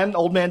 old man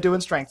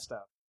doing strength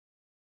stuff.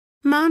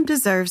 Mom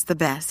deserves the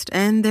best,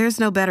 and there's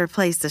no better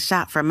place to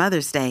shop for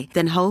Mother's Day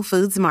than Whole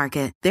Foods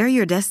Market. They're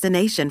your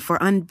destination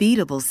for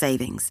unbeatable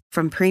savings,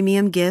 from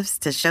premium gifts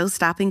to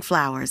show-stopping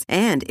flowers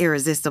and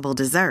irresistible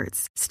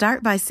desserts.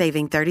 Start by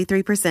saving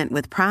 33%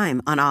 with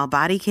Prime on all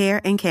body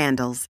care and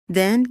candles.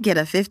 Then get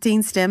a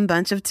 15-stem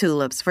bunch of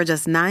tulips for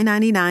just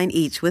 $9.99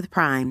 each with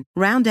Prime.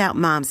 Round out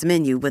Mom's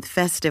menu with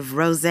festive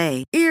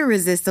rosé,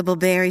 irresistible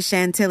berry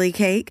chantilly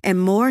cake,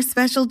 and more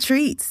special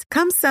treats.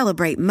 Come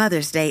celebrate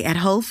Mother's Day at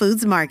Whole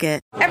Foods Market.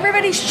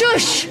 Everybody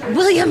shush!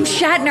 William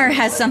Shatner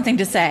has something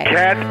to say.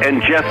 Cat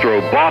and Jethro,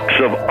 box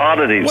of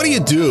oddities. What do you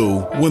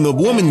do when the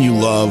woman you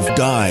love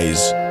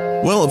dies?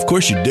 Well, of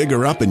course, you dig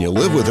her up and you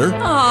live with her.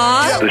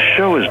 Aww. The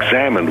show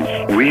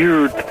examines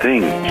weird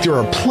things. There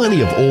are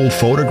plenty of old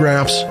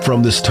photographs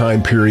from this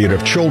time period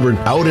of children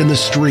out in the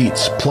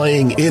streets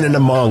playing in and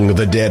among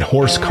the dead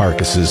horse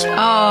carcasses.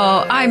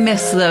 Oh, I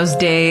miss those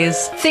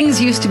days.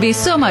 Things used to be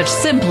so much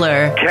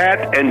simpler.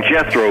 Cat and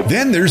Jethro.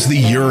 Then there's the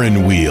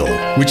urine wheel,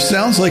 which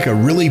sounds like a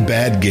really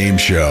bad game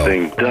show.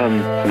 They've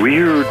done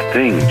weird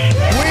things.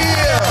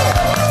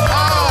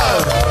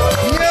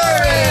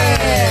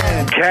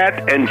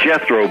 Cat and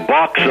Jethro,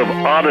 box of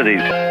oddities.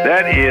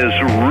 That is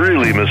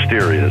really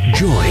mysterious.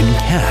 Join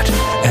Cat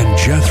and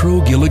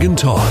Jethro Gilligan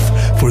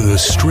Toth for the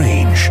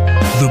strange,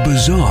 the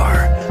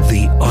bizarre,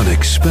 the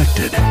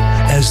unexpected,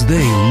 as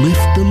they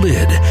lift the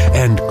lid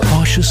and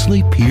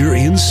cautiously peer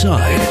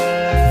inside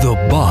the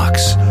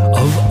Box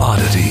of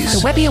Oddities.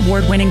 The Webby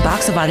Award-winning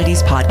Box of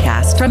Oddities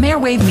podcast from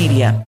Airwave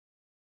Media.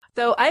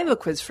 So I have a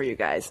quiz for you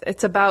guys.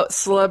 It's about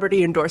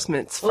celebrity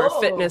endorsements for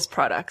fitness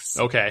products.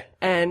 Okay.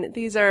 And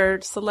these are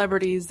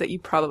celebrities that you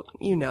probably,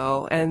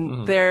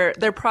 and they're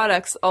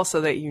products also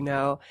that you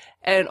know.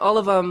 And all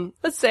of them,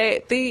 let's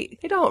say, they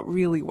don't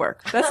really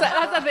work. That's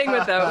the thing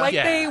with them. Like,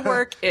 they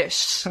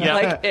work-ish. Yeah.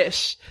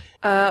 Like-ish.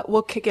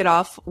 We'll kick it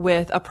off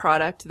with a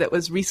product that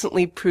was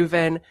recently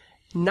proven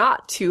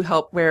not to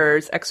help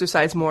wearers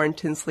exercise more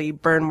intensely,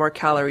 burn more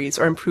calories,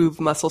 or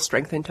improve muscle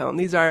strength and tone.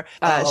 These are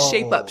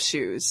shape-up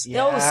shoes.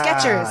 Oh,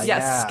 Skechers.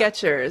 Yes,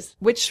 Skechers.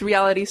 Which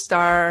reality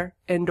star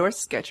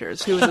endorsed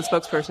Skechers? Who was the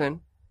spokesperson?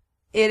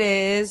 It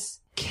is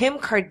Kim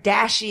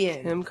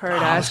Kardashian. Kim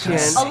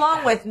Kardashian.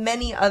 Along with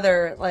many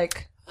other,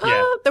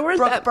 There weren't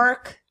Brooke that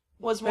Burke.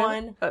 was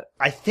one.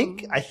 I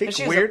think She was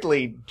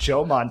weirdly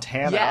Joe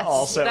Montana Yes,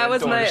 also that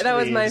was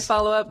my these.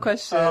 follow-up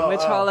question. Which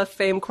Hall of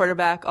Fame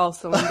quarterback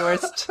also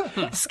endorsed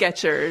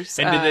Skechers?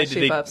 And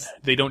shape-ups?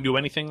 they don't do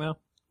anything though?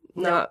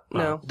 No.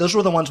 Those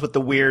were the ones with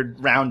the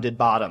weird rounded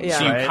bottoms. Yeah.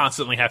 So you right?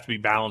 constantly have to be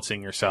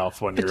balancing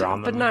yourself when you're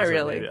on them. but not Is that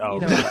really. what Oh,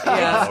 You know, okay.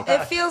 yeah. Oh, okay.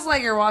 It feels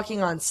like you're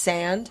walking on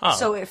sand,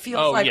 so it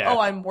feels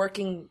I'm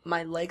working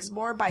my legs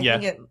more, but I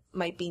think it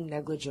might be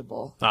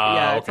negligible.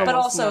 Yeah, it's okay. But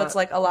almost also, not. it's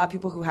like a lot of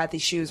people who had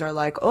these shoes are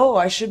like, oh,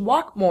 I should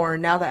walk more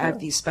now that I have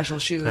these special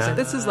shoes. And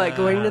This is like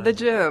going to the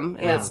gym.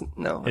 And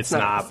it's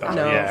not. though.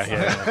 No.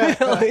 Yeah.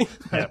 Really.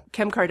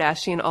 Kim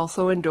Kardashian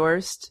also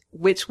endorsed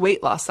which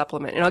weight loss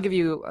supplement? And I'll give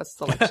you a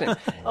selection.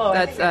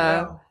 That's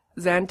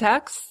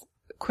Zantac,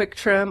 Quick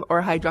Trim,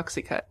 or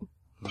Hydroxycut.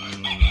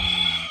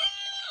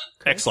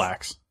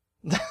 X-Lax.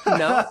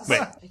 No?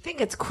 Wait. I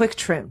think it's Quick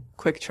Trim.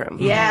 Quick Trim.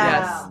 Yeah.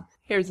 Yes.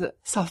 Here's a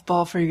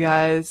softball for you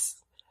guys.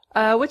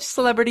 Which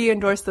celebrity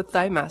endorsed the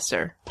Thigh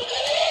Master?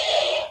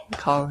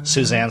 Colin.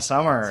 Suzanne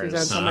Summers.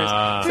 Suzanne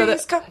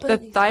Summers. So the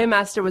Thigh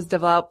Master was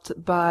developed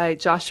by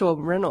Joshua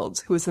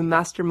Reynolds, who was the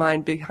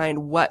mastermind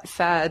behind what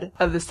fad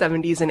of the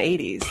 70s and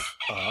 80s?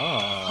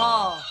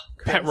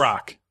 Pet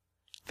Rock.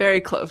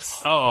 Very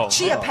close. Oh.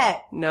 Chia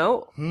Pet.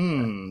 No,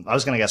 I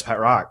was going to guess Pet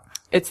Rock.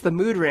 it's the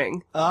mood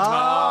ring. See,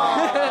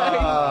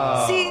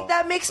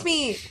 that makes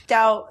me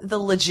doubt the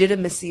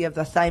legitimacy of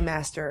the Thigh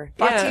Master.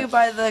 Brought to you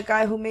by the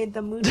guy who made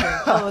the mood ring.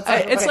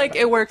 It's like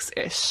it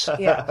works-ish.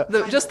 Yeah.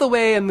 Just the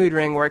way a mood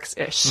ring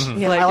works-ish.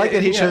 I like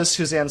that he chose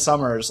Suzanne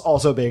Summers,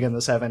 also big in the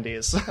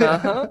 70s.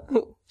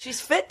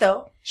 She's fit,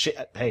 though.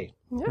 Hey,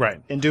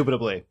 Right.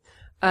 indubitably.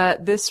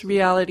 This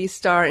reality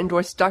star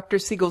endorsed Dr.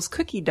 Siegel's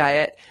cookie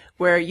diet,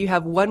 where you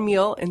have one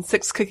meal and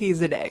 6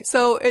 cookies a day.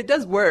 So it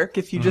does work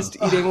if you're just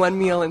eating one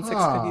meal and 6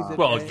 cookies a day.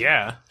 Well,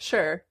 yeah.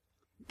 Sure.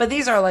 But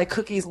these are like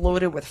cookies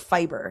loaded with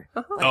fiber.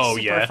 Like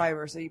super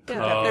fiber, so you poop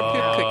Yeah, they're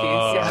poop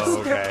cookies. Yes.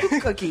 Okay.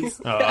 poop cookies.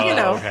 Oh, you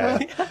know.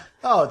 okay.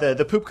 Oh,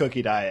 the poop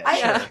cookie diet.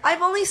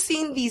 I've only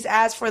seen these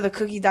ads for the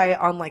cookie diet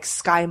on like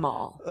Sky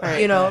Mall.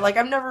 You know, like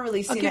I've never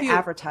really seen it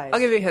advertised. I'll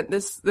give you a hint.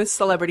 This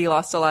celebrity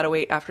lost a lot of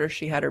weight after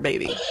she had her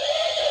baby.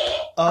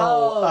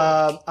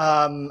 I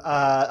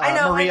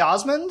know, Marie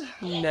Osmond?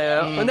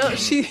 No. No,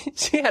 she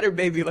had her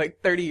baby like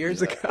 30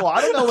 years ago. Well,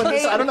 I don't know when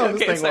this thing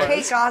was.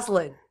 Kate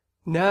Gosselin.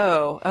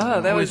 No. Oh,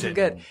 that Who was is it?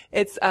 good.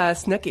 It's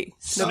Snooki.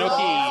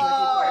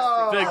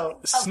 Okay.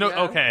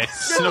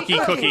 Snooki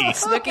cookie.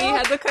 Snooki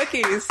had the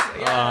cookies.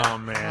 Yeah. Oh,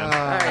 man. All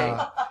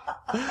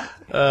right.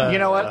 You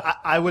know what?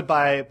 I would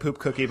buy poop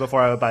cookie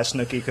before I would buy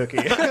Snooki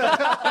cookie.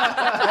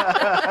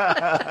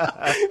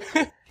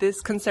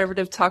 This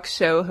conservative talk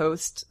show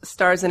host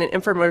stars in an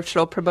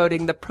infomercial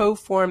promoting the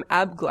ProForm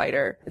Ab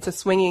Glider. It's a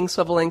swinging,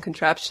 swiveling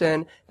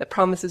contraption that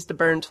promises to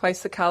burn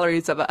twice the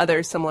calories of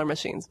other similar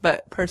machines.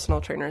 But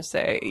personal trainers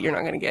say you're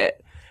not going to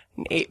get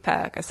an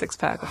 8-pack, a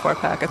 6-pack, a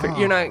 4-pack, a 3.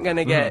 You're not going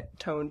to get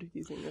toned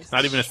using this.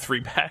 Not even a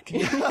 3-pack.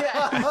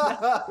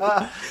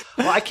 Well,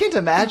 I can't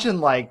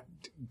imagine like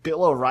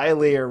Bill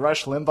O'Reilly or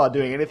Rush Limbaugh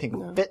doing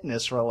anything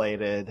fitness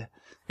related.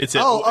 It's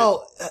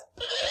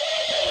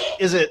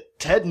is it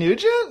Ted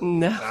Nugent?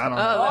 No. I don't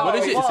know. What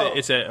is it?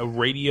 It's a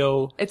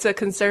radio. It's a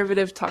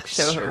conservative talk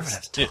show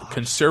host.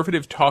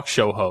 Conservative talk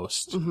show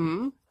host.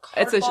 Mm-hmm.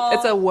 It's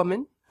a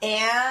woman.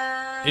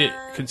 And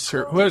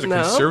Who has a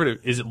conservative?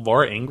 Is it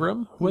Laura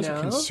Ingraham? Who has a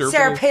No. conservative?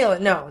 Sarah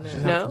Palin. No.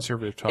 No.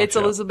 Conservative talk It's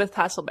show. Elizabeth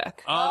Hasselbeck.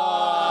 That's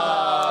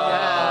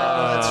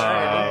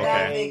right. That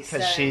Okay. makes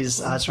Because sense.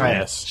 that's right.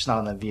 Yes. She's not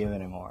on The View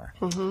anymore.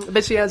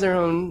 But she has her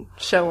own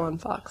show on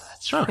Fox.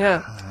 Huh.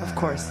 Yeah, of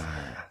course.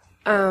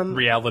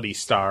 Reality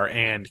star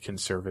and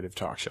conservative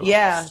talk show.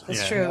 Yeah, host.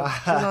 that's true. She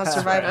was on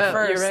Survivor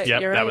first. You're right.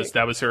 Yep, You're that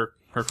right. was her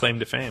claim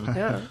to fame.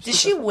 Yeah. Did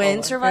she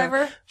win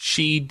Survivor?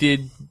 She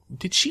did.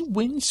 Did she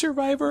win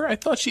Survivor? I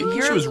thought she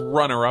was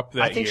runner up that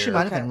year. I think she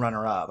might have been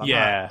runner up.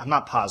 I'm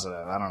not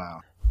positive. I don't know.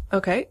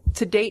 Okay.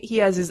 To date, he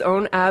has his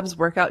own abs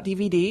workout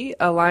DVD,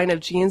 a line of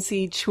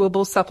GNC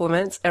chewable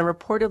supplements, and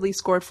reportedly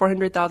scored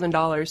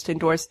 $400,000 to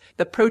endorse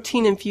the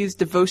protein-infused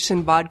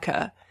Devotion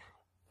vodka.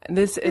 And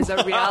this is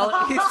a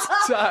reality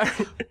star.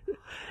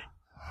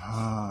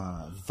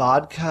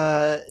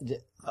 Vodka.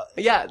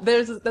 Yeah,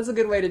 that's a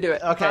good way to do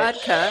it. Okay.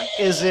 Vodka.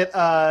 Is it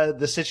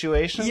The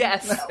Situation?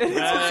 Yes. There you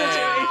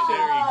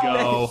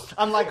go.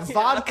 I'm like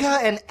vodka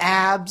and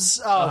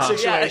abs. Oh,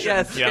 Situation.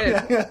 Yes.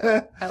 Yep.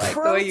 Good. I like the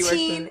way you work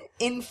Protein it.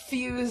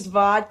 infused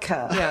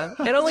vodka. Yeah.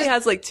 It only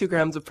has like 2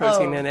 grams of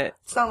protein in it.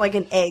 It's not like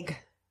an egg.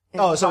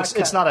 Oh, so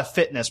it's not a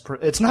fitness.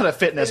 It's not a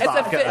fitness It's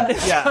vodka. a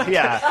fitness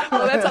Yeah.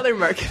 Well, that's how they're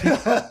marketing.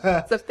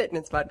 It's a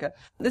fitness vodka.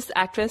 This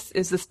actress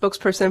is the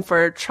spokesperson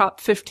for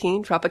Trop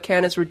 15,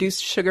 Tropicana's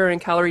reduced sugar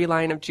and calorie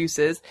line of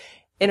juices.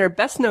 In her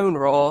best-known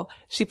role,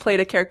 she played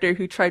a character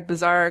who tried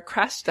bizarre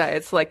crash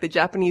diets like the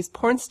Japanese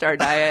porn star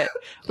diet,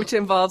 which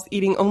involves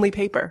eating only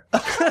paper.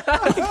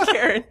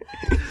 Karen.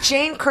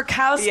 Jane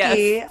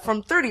Krakowski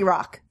from 30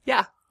 Rock.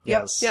 Yeah.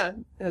 Yes. Yeah.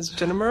 As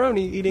Jenna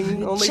Maroney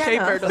eating only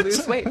Jenna. paper to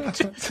lose weight.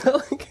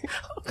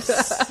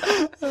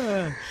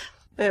 So,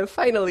 and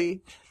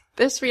finally,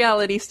 This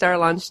reality star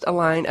launched a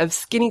line of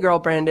Skinny Girl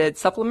branded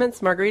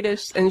supplements,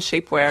 margaritas, and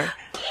shapewear.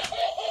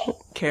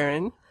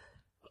 Karen?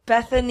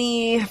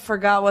 Bethany,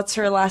 forgot what's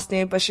her last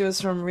name, but she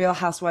was from Real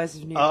Housewives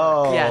of New York.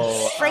 Oh.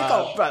 Yes.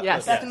 Frankel.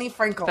 Yes. Bethany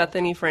Frankel.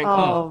 Bethany Frankel.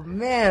 Oh,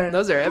 man.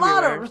 Those are a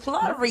everywhere.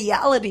 lot of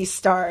reality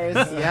stars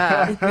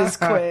in this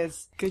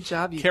quiz. Good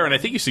job, you Karen, guys.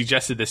 I think you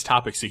suggested this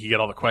topic so you could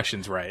get all the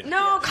questions right.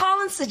 No,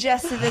 Colin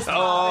suggested this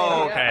topic.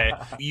 Oh, okay.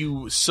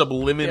 You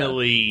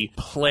subliminally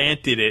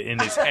planted it in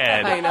his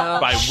head I know.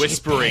 by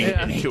whispering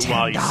into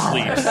while he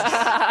sleeps.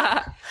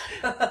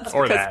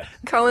 Or that.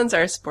 Colin's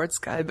our sports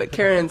guy, but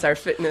Karen's our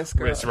fitness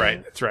girl. That's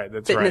right. That's right.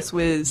 That's Fitness right.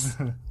 whiz.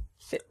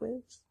 Fit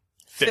whiz?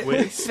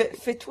 Fitwiz.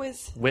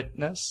 Fitwiz.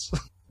 Witness.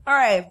 All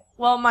right.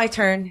 Well, my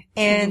turn.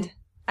 And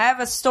I have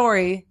a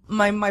story.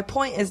 My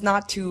point is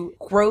not to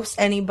gross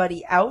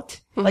anybody out.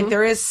 Like,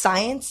 there is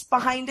science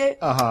behind it.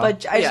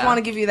 But I just want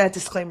to give you that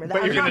disclaimer. That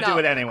But you're going to do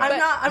it anyway.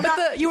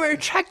 You were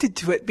attracted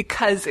to it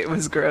because it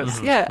was gross.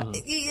 Yeah.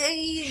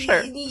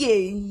 Sure.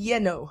 Yeah,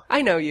 no.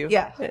 I know you.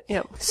 Yeah.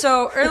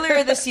 So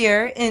earlier this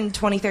year in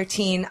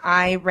 2013,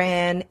 I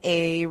ran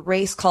a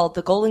race called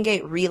the Golden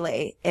Gate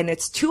Relay, and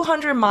it's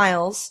 200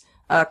 miles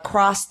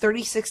across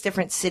 36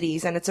 different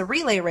cities, and it's a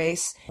relay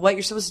race. What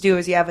you're supposed to do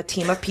is you have a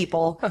team of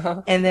people,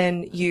 and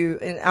then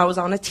and I was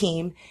on a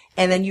team,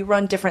 and then you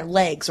run different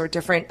legs or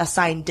different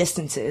assigned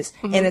distances,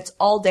 and it's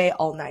all day,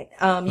 all night.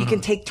 You can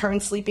take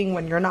turns sleeping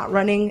when you're not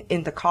running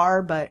in the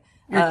car, but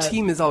your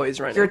team is always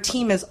running. Your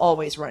team is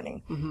always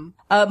running.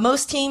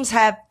 Most teams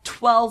have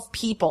 12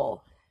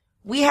 people.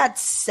 We had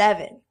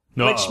 7,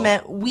 which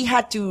meant we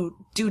had to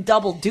do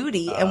double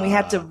duty, and we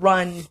had to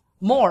run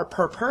more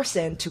per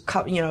person to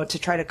to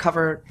try to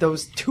cover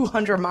those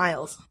 200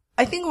 miles.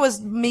 I think it was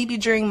maybe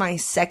during my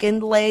second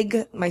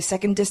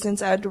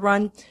distance I had to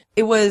run.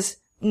 It was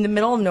in the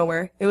middle of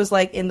nowhere. It was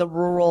like in the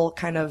rural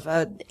kind of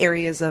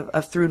areas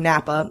of through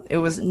Napa. It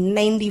was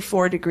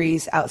 94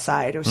 degrees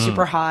outside. It was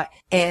super hot.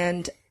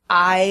 And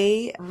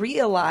I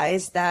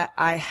realized that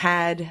I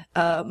had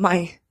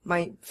my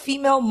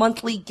female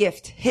monthly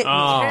gift hit me.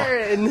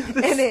 Karen,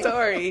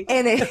 story.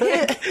 And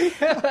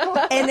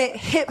it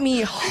hit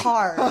me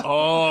hard.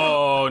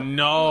 Oh,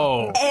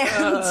 no.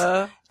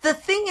 And the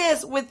thing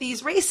is, with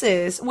these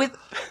races, with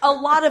a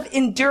lot of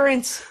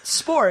endurance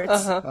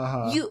sports,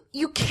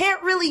 you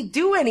can't really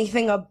do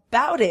anything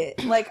about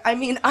it. Like, I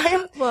mean,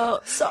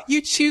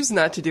 you choose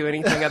not to do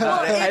anything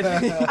about it.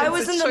 I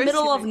was in the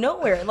middle of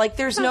nowhere. Like,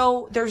 there's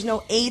no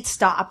aid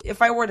stop.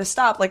 If I were to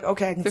stop, like,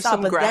 okay, I can There's stop,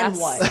 some but grass. then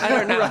what? I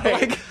don't know.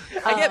 Like,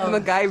 I get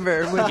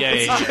MacGyver. With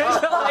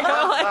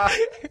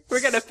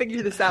we're gonna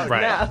figure this out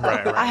now.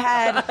 Right. I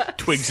had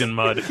Twigs and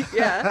mud.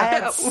 I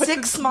had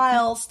 6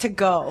 miles to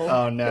go.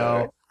 Oh,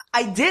 no.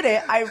 I did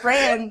it. I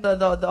ran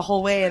the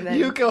whole way, and then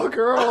You go,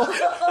 girl.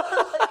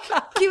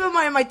 keep in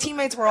mind my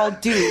teammates were all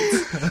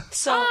dudes.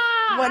 So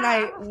when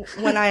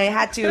I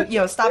had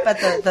to stop at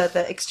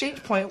the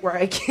exchange point where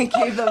I gave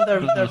them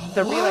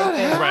the relay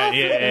thing, Right,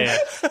 yeah.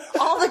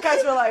 all the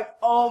guys were like,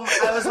 "Oh,"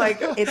 I was like,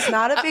 "It's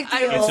not a big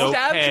deal." It's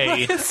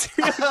okay.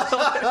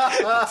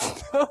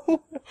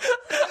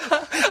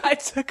 I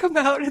took him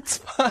out. It's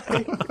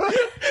fine.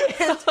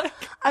 And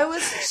I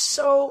was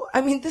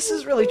this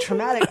is really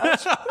traumatic. I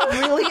was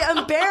really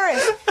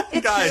embarrassed.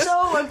 It's Guys,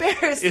 so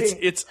embarrassing.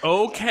 It's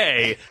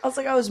okay. I was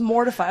like, I was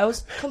mortified. I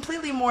was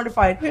completely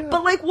mortified.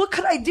 But like, what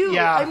could I do?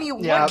 Yeah, I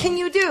mean, yeah. what can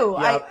you do?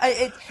 Yep.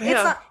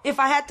 It's not, if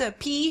I had to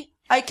pee,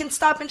 I can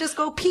stop and just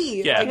go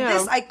pee. Yeah.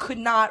 This, I could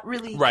not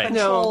really Right.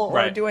 control or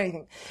Right. do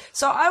anything.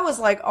 So I was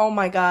like, oh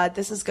my God,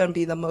 this is going to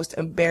be the most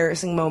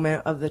embarrassing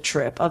moment of the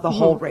trip, of the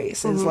whole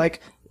race. It's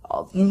like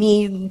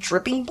me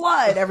dripping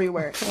blood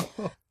everywhere.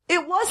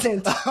 It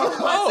wasn't. It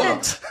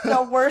wasn't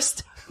the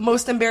worst,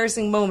 most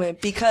embarrassing moment,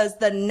 because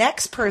the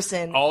next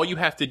person. All you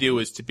have to do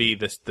is to be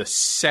the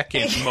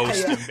second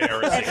most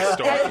embarrassing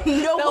story.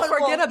 They'll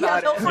forget about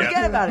it. They'll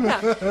forget about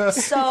it.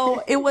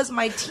 So it was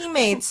my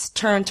teammate's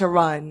turn to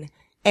run.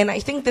 And I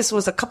think this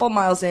was a couple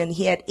miles in.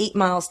 He had 8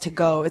 miles to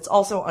go. It's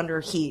also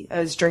under heat. It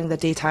was during the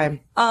daytime.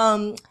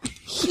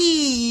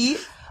 He,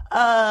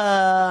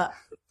 I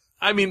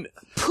mean,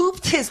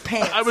 pooped his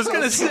pants. I was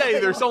going to say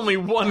there's only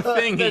one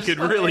thing he could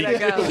really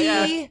do.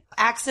 He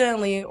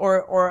accidentally,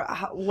 or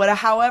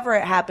however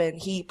it happened,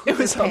 he pooped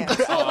his pants.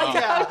 Wait,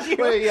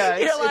 yeah.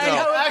 It's like,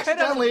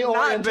 accidentally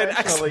or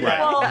intentionally.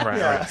 Yeah.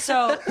 Right.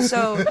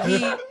 So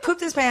he pooped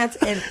his pants,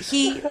 and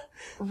he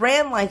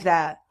ran like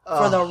that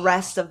for the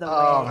rest of the way.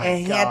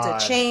 And he had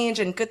to change,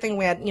 and good thing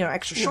we had,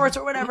 extra shorts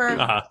or whatever.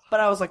 But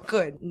I was like,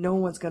 good. No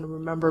one's going to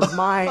remember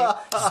my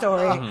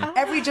story.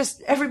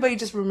 Everybody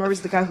just remembers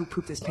the guy who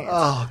pooped his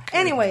pants.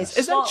 Anyways.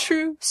 Is that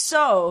true?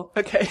 So,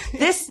 Okay.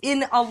 this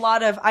in a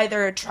lot of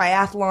either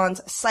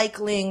triathlons,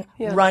 cycling,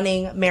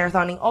 running,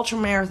 marathoning,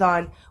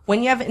 ultramarathon,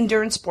 when you have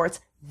endurance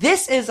sports,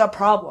 this is a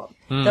problem.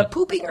 The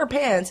pooping your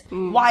pants.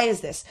 Why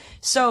is this?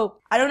 So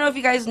I don't know if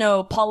you guys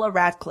know Paula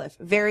Radcliffe,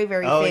 very,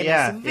 very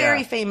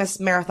famous, famous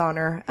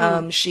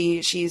marathoner.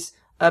 She's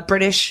a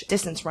British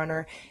distance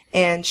runner,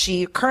 and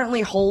she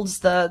currently holds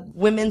the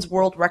women's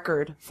world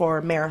record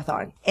for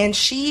marathon. And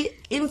she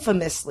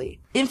infamously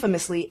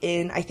infamously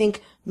in, I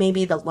think,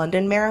 maybe the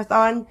London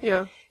Marathon.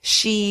 Yeah.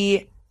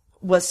 She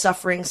was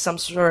suffering some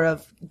sort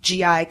of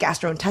GI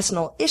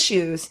gastrointestinal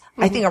issues,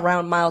 I think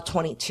around mile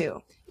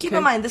 22. Keep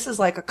in mind, this is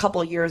like a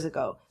couple years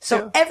ago.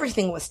 So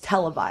everything was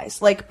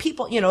televised. Like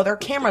people, you know, there are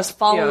cameras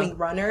following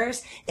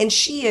runners, and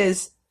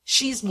she's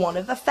one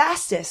of the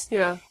fastest.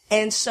 Yeah.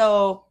 And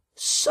so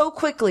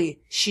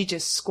quickly, she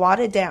just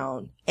squatted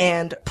down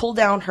and pulled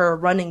down her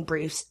running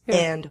briefs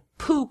and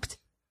pooped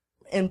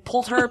and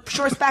pulled her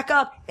shorts back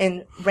up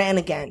and ran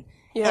again.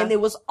 Yeah. And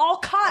it was all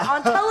caught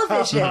on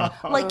television.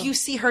 Like you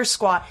see her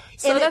squat.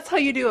 So that's how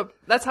you do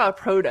that's how a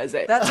pro does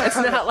it. It's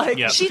not like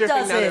she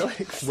does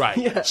it. Right.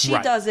 Yeah. She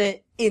does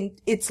it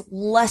it's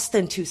less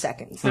than 2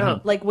 seconds.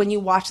 Mm-hmm. Like when you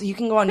watch, you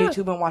can go on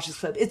YouTube and watch this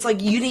clip. It's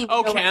like you didn't even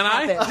know can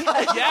I?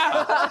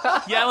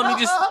 Yeah.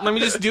 Let me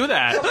just do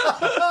that.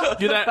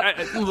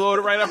 Load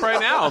it right up right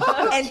now.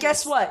 And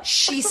guess what?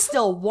 She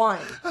still won.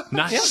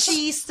 Nice.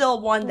 She still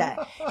won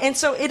that. And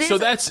so it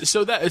is.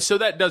 So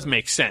that does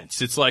make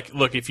sense. It's like,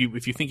 look, if you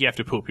think you have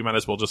to poop, you might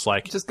as well just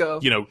go.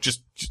 You know,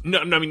 no,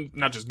 I mean,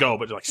 not just go,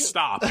 but like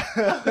stop and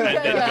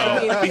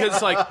go.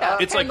 Because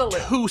it's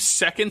like 2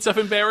 seconds of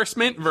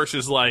embarrassment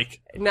versus like,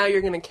 now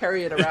you're going to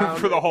carry it around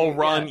for the whole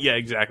run. Yeah,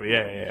 exactly.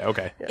 Yeah.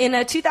 Okay. In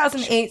a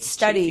 2008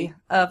 study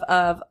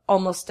of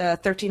almost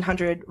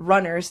 1,300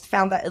 runners,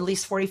 found that at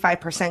least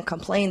 45%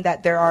 complained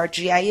that there are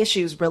GI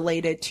issues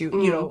related to,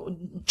 you know,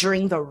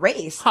 during the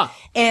race.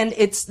 And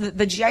it's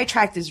the GI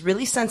tract is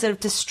really sensitive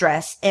to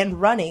stress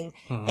and running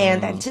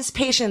and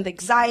anticipation, the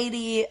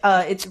anxiety.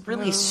 It's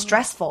really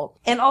stressful.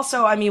 And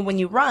also, I mean, when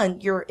you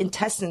run, your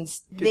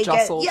intestines, they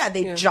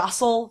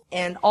jostle,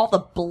 and all the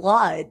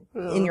blood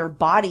in your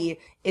body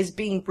is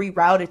being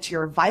rerouted to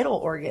your vital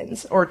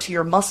organs or to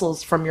your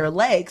muscles from your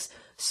legs.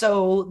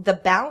 So the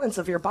balance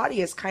of your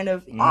body is kind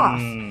of off.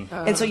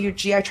 And so your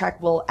GI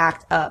tract will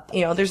act up.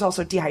 You know, there's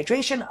also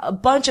dehydration, a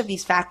bunch of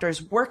these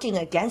factors working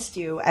against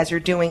you as you're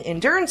doing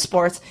endurance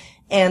sports.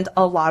 And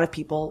a lot of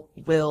people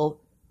will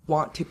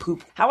want to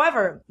poop.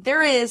 However,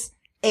 there is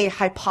a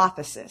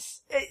hypothesis.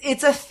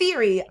 It's a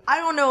theory. I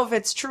don't know if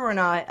it's true or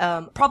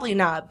not. Probably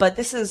not. But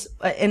this is,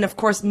 and of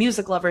course,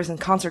 music lovers and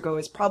concert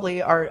goers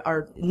probably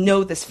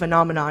know this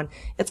phenomenon.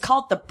 It's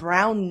called the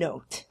brown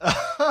note.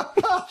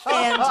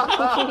 And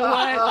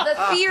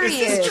the theory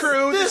is this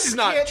true. This is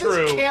not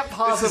true. This can't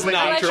possibly.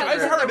 This is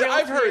not true.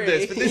 I've heard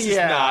this, but this is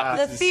not.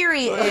 The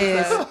theory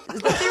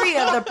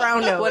of the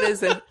brown note. What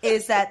is it?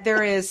 Is that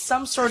there is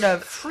some sort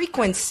of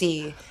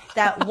frequency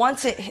that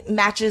once it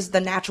matches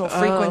the natural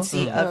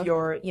frequency of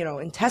your, you know,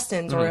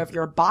 intestines or of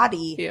your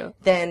body,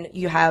 then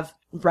you have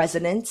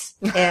resonance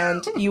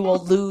and you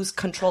will lose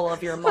control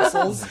of your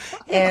muscles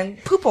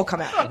and poop will come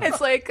out. It's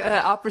like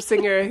an opera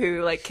singer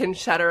who like can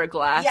shatter a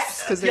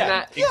glass because they're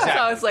not. Exactly.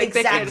 So it's like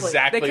they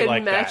can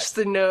like match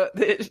the note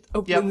that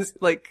opens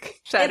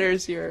like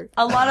shatters your.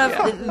 A lot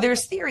of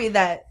there's theory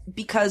that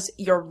because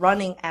you're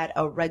running at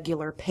a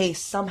regular pace,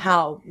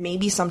 somehow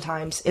maybe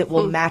sometimes it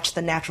will match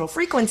the natural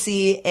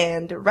frequency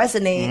and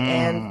resonate,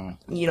 and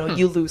you know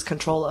you lose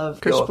control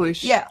of.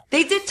 Yeah,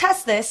 they did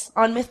test this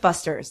on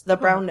MythBusters, the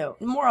brown note,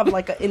 more of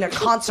like in a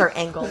concert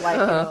angle, like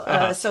you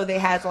know, so they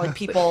had like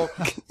people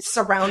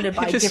surrounded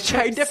by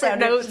different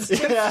notes,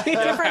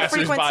 different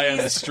frequencies on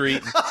the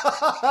street.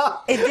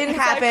 It didn't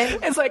happen.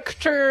 It's like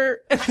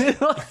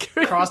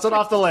crossed it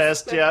off the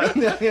list.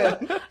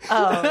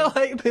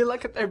 Like they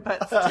look at their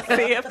butts to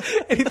see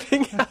if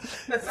anything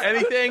happens.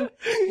 Anything?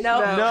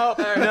 No.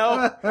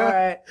 No. All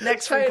right.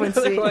 Next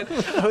frequency.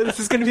 Oh, this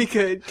is gonna be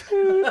good.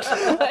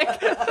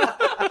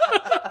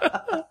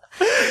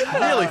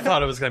 I really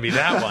thought it was going to be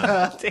that one.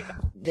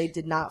 Damn. They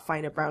did not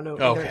find a brown note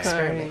in their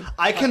experiment.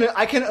 I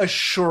can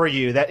assure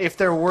you that if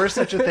there were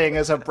such a thing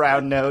as a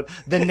brown note,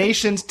 the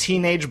nation's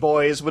teenage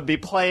boys would be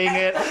playing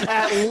it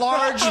at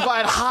large,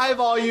 at high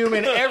volume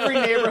in every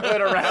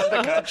neighborhood around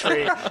the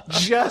country,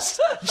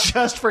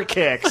 just for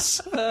kicks.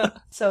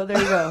 So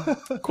there you go.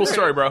 Cool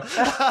story, bro.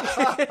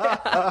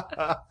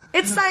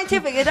 It's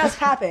scientific. It does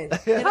happen.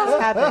 It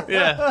does happen.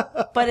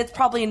 Yeah. But it's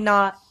probably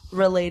not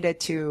related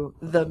to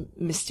the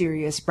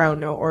mysterious brown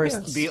note or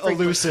the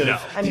elusive. No.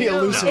 I mean, the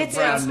elusive it's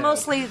brown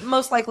note.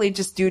 most likely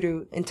just due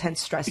to intense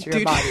stress to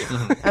your body.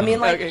 I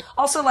mean, like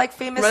also like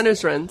famous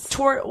runners runs.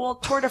 Tour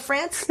de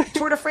France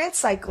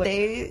cycling.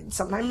 They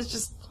sometimes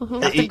just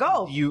have to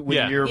go.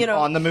 When you're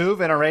on the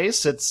move in a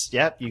race, it's you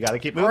got to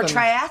keep moving. Or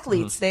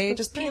triathletes, they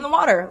just pee in the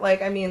water.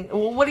 Like, I mean,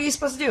 what are you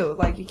supposed to do?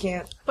 Like, you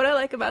can't. What I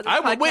like about this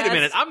podcast, wait a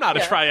minute, I'm not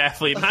a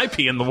triathlete and I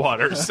pee in the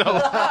water, so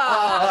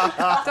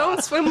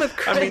don't swim with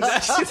Chris. I mean,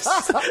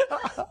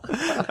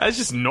 that's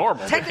just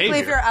normal. Technically,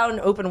 behavior. if you're out in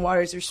open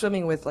waters, you're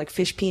swimming with like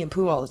fish pee and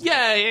poo all the time.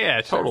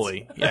 Yeah,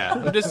 totally. Yeah,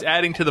 I'm just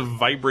adding to the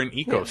vibrant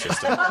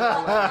ecosystem.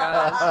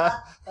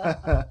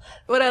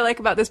 What I like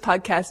about this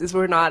podcast is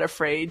we're not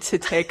afraid to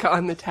take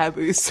on the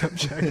taboo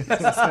subject.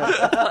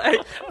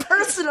 Like,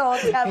 personal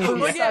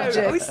taboo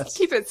subject. We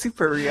keep it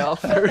super real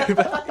for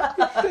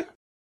everybody.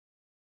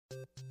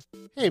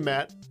 Hey,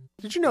 Matt,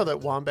 did you know that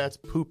wombats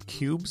poop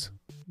cubes?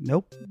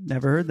 Nope,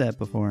 never heard that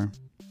before.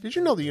 Did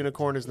you know the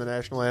unicorn is the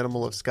national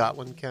animal of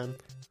Scotland, Ken?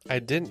 I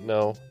didn't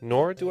know,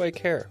 nor do I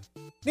care.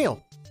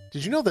 Neil,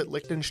 did you know that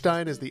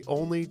Liechtenstein is the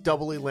only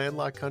doubly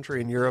landlocked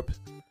country in Europe?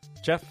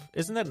 Jeff,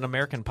 isn't that an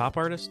American pop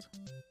artist?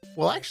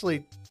 Well,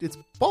 actually, it's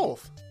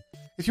both.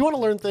 If you want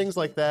to learn things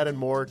like that and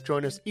more,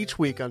 join us each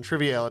week on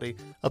Triviality,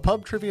 a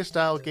pub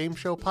trivia-style game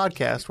show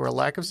podcast where a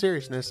lack of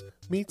seriousness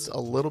meets a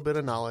little bit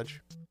of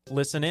knowledge.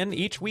 Listen in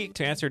each week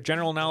to answer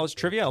general knowledge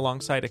trivia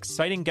alongside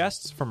exciting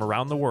guests from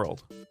around the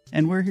world.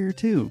 And we're here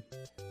too.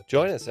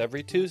 Join us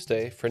every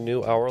Tuesday for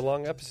new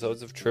hour-long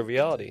episodes of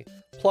Triviality.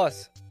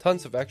 Plus,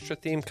 tons of extra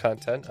theme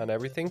content on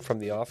everything from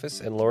The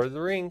Office and Lord of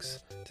the Rings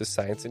to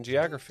science and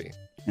geography.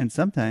 And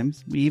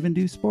sometimes we even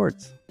do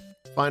sports.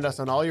 Find us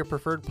on all your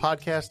preferred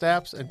podcast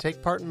apps and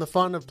take part in the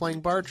fun of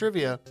playing bar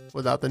trivia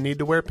without the need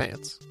to wear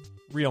pants.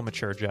 Real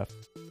mature, Jeff.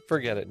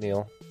 Forget it,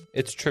 Neil.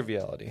 It's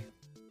Triviality.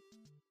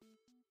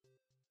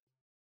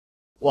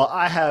 Well,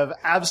 I have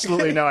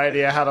absolutely no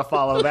idea how to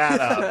follow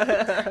that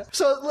up.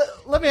 So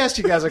let me ask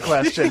you guys a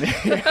question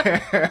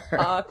here.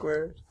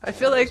 Awkward. I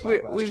feel like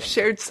we've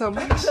shared so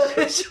much.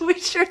 We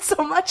shared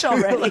so much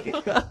already.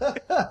 Well,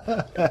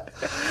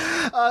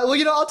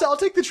 I'll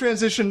take the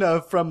transition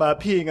from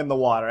peeing in the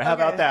water. How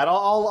about that?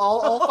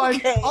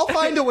 I'll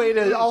find a way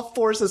to. I'll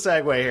force a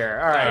segue here.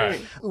 All right.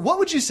 What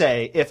would you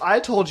say if I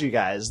told you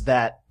guys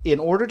that in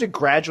order to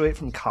graduate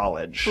from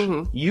college,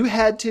 you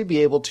had to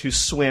be able to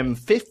swim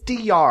 50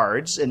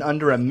 yards in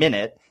under a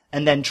minute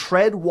and then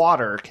tread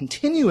water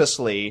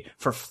continuously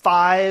for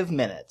 5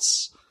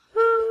 minutes?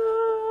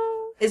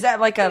 Is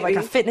that like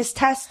a fitness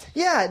test?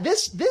 Yeah,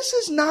 this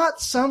is not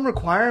some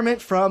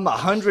requirement from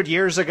 100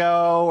 years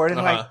ago or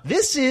anything like.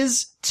 This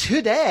is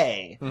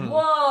today.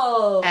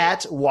 Whoa!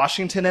 At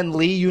Washington and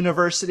Lee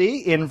University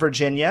in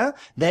Virginia,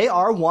 they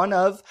are one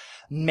of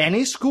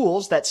many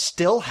schools that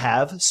still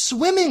have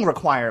swimming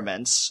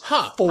requirements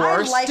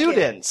for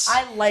students.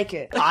 I like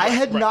it. I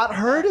had not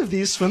heard of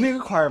these swimming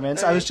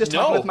requirements. I was just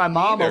talking with my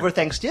mom over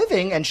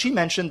Thanksgiving, and she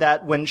mentioned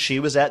that when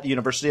she was at the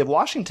University of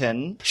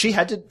Washington, she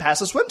had to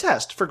pass a swim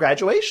test for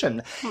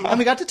graduation. And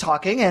we got to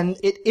talking, and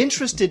it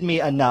interested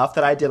me enough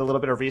that I did a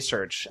little bit of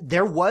research.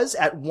 There was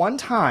at one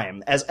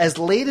time, as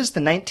late as the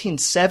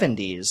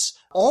 1970s,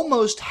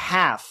 almost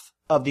half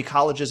of the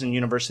colleges and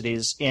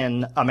universities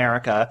in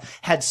America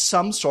had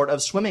some sort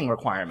of swimming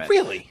requirement.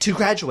 Really? To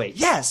graduate.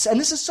 Yes. And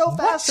this is so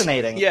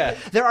fascinating. Yeah.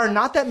 There are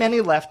not that many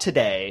left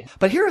today,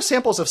 but here are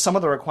samples of some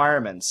of the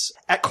requirements.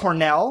 At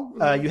Cornell,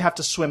 you have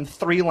to swim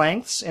 3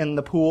 lengths in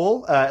the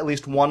pool, at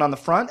least one on the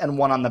front and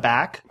one on the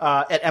back.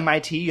 At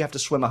MIT, you have to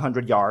swim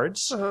 100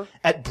 yards.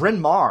 At Bryn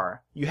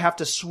Mawr, you have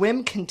to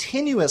swim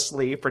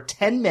continuously for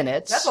 10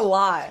 minutes. That's a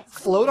lot.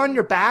 Float on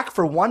your back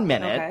for 1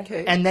 minute,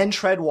 and then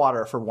tread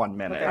water for 1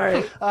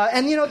 minute.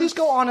 And these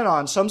go on and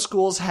on. Some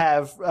schools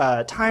have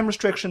time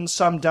restrictions,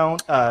 some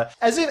don't.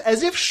 As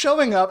if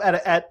showing up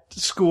at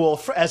school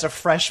as a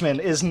freshman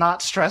is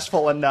not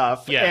stressful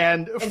enough,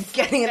 and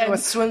getting into a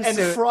swimsuit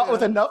and fraught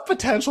with enough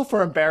potential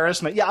for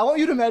embarrassment. Yeah, I want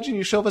you to imagine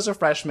you show up as a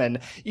freshman.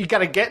 You got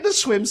to get in a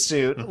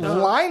swimsuit,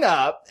 line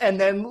up, and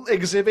then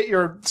exhibit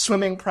your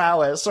swimming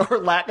prowess or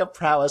lack of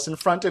prowess in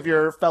front of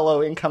your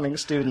fellow incoming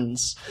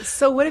students.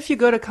 So what if you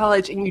go to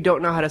college and you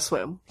don't know how to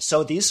swim?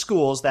 So these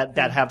schools that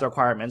have the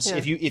requirements,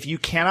 if you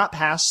cannot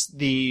pass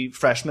the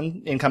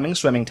freshman incoming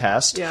swimming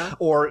test,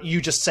 or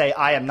you just say,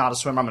 I am not a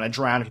swimmer, I'm going to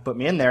drown if you put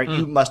me in there,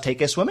 you must take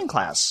a swimming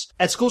class.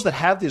 At schools that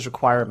have these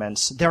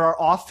requirements, there are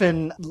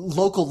often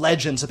local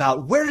legends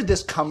about where did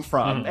this come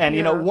from? And,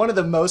 one of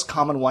the most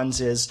common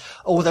ones is,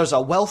 there's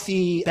a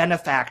wealthy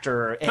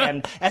benefactor,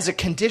 and as a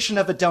condition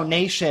of a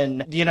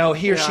donation, he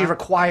or she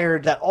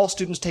required that all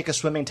students take a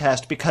swimming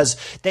test because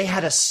they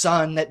had a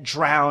son that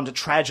drowned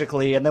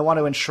tragically and they want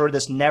to ensure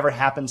this never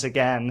happens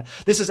again.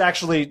 This is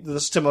actually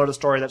similar to the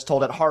story that's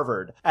told at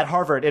Harvard. At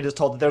Harvard, it is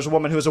told that there's a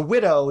woman who is a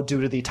widow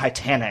due to the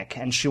Titanic,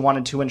 and she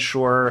wanted to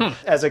ensure,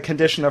 as a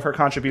condition of her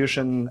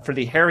contribution for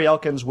the Harry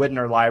Elkins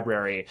Widner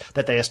Library,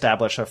 that they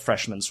establish a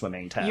freshman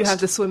swimming test. You have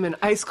to swim in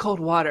ice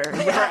cold water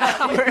for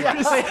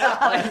hours.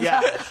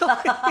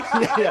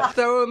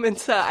 Throw them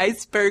into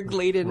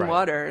iceberg-laden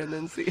water and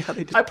then see how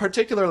they do. I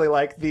particularly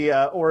like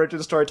the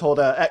origin story told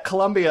at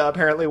Columbia.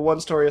 Apparently, one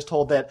story is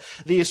told that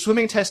the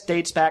swimming test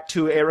dates back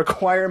to a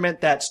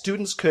requirement that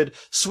students could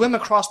swim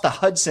across the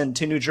Hudson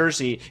to New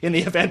Jersey in the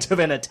event of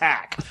an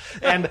attack.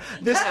 And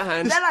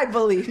that I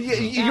believe. You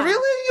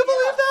really? You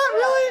believe that?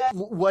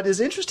 Really? What is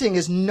interesting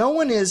is no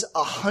one is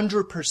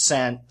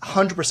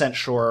 100%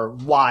 sure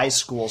why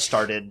schools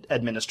started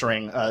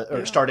administering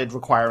or started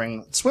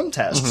requiring swim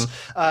tests.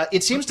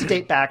 It seems to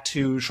date back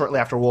to shortly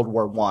after World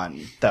War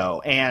I,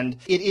 though. And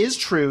it is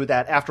true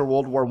that after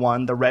World War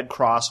I, the Red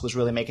Cross was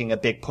really making a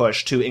big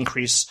push to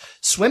increase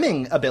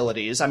swimming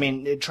abilities. I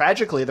mean,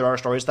 tragically, there are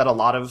stories that a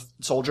lot of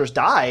soldiers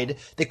died.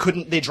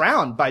 They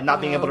drowned by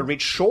not being able to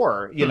reach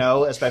shore,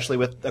 especially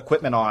with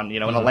equipment on,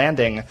 in a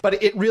landing.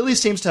 But it really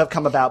seems to have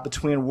come about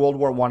between World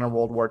War I and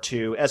World War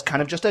II as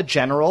kind of just a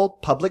general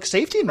public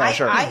safety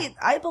measure.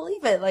 I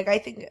believe it. Like, I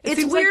think it's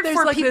seems weird like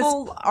for there's, like,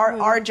 people this-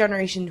 our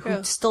generation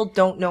who still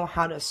don't know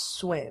how to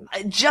swim.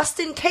 Just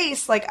in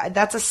case, like,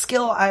 that's a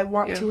skill I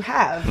want to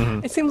have.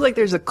 It seems like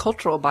there's a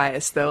cultural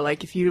bias, though.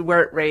 Like, if you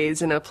weren't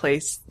raised in a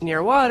place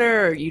near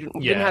water, or you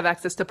didn't have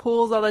access to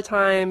pools all the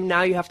time,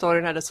 now you have to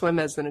learn how to swim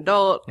as an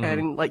adult,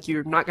 and, like,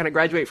 you're not going to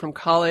graduate from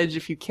college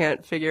if you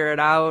can't figure it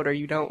out or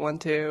you don't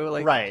want to.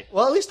 Like, Right.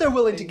 Well, at least they're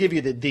willing to give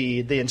you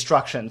the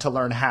instruction to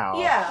learn how.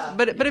 Yeah.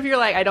 But if you're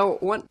like, I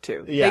don't want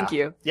to, Yeah. thank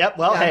you. Yep.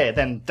 Well, hey,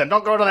 then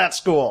don't go to that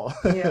school.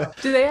 Yeah.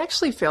 Do they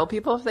actually fail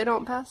people if they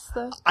don't pass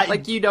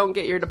like you don't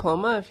get your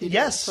diploma if you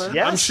don't swim?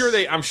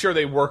 I'm sure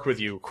they work with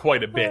you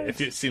quite a bit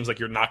if it seems like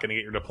you're not going to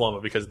get your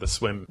diploma because of the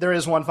swim. There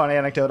is one funny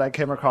anecdote I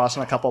came across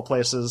in a couple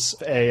places.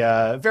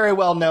 A very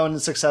well-known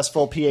and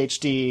successful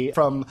PhD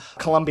from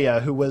Columbia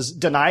who was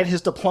denied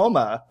his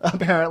diploma,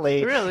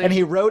 apparently. Really? And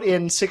he wrote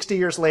in 60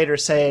 years later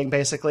saying,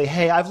 basically,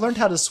 hey, I've learned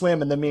how to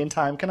swim in the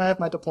meantime. Can I have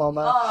my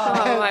diploma?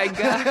 Oh my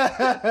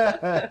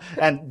God.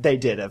 And they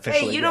did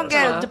officially. Hey, you don't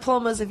get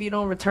diplomas if you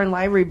don't return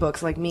library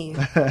books like me. You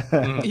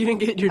didn't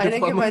get your diploma. I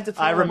didn't get my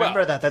diploma. I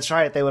remember that. That's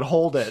right. They would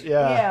hold it.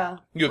 Yeah.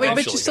 Yeah. Wait,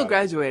 but you still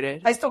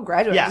graduated. I still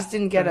graduated. Yeah. I just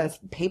didn't get a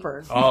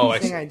paper. Oh, I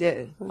thing see. I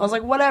did. I was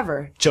like,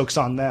 whatever. Joke's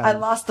on them. I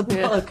lost the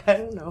book. I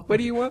don't know. What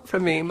do you want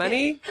from me?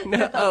 Money?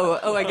 No.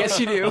 Oh, I guess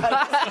you do.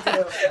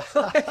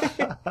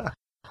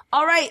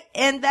 All right,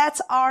 and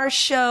that's our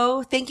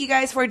show. Thank you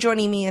guys for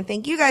joining me, and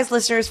thank you guys,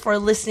 listeners, for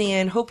listening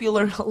in. Hope you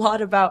learned a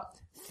lot about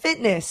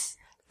fitness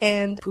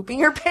and pooping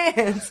your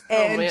pants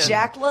and man.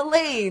 Jack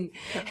LaLanne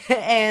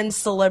and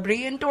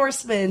celebrity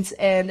endorsements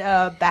and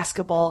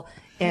basketball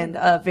and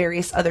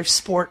various other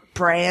sport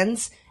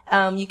brands.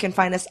 You can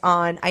find us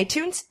on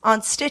iTunes,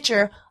 on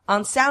Stitcher,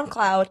 on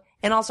SoundCloud,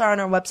 and also on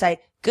our website,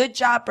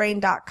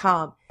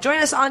 goodjobbrain.com. Join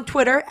us on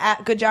Twitter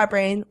at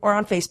goodjobbrain or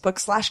on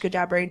Facebook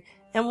 /goodjobbrain.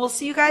 And we'll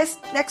see you guys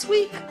next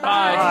week.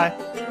 Bye.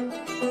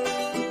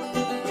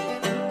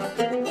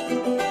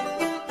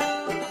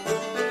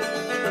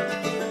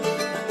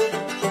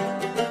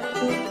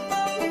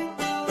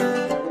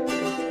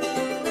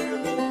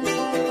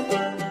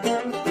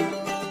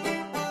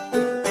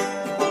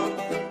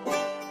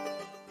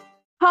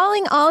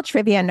 Calling all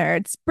trivia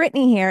nerds,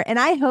 Brittany here, and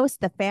I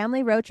host the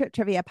Family Road Trip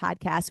Trivia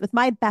Podcast with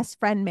my best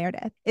friend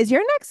Meredith. Is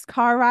your next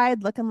car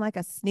ride looking like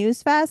a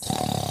snooze fest?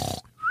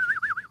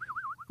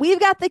 We've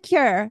got the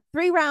cure.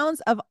 3 rounds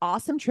of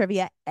awesome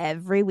trivia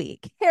every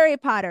week. Harry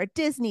Potter,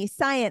 Disney,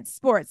 science,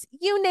 sports,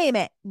 you name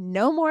it.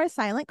 No more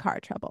silent car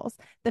troubles.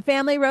 The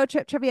Family Road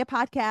Trip Trivia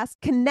Podcast.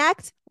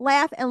 Connect,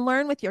 laugh, and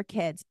learn with your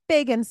kids,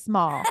 big and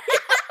small.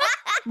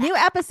 New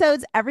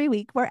episodes every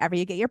week wherever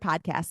you get your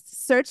podcasts.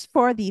 Search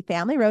for the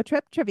Family Road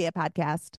Trip Trivia Podcast.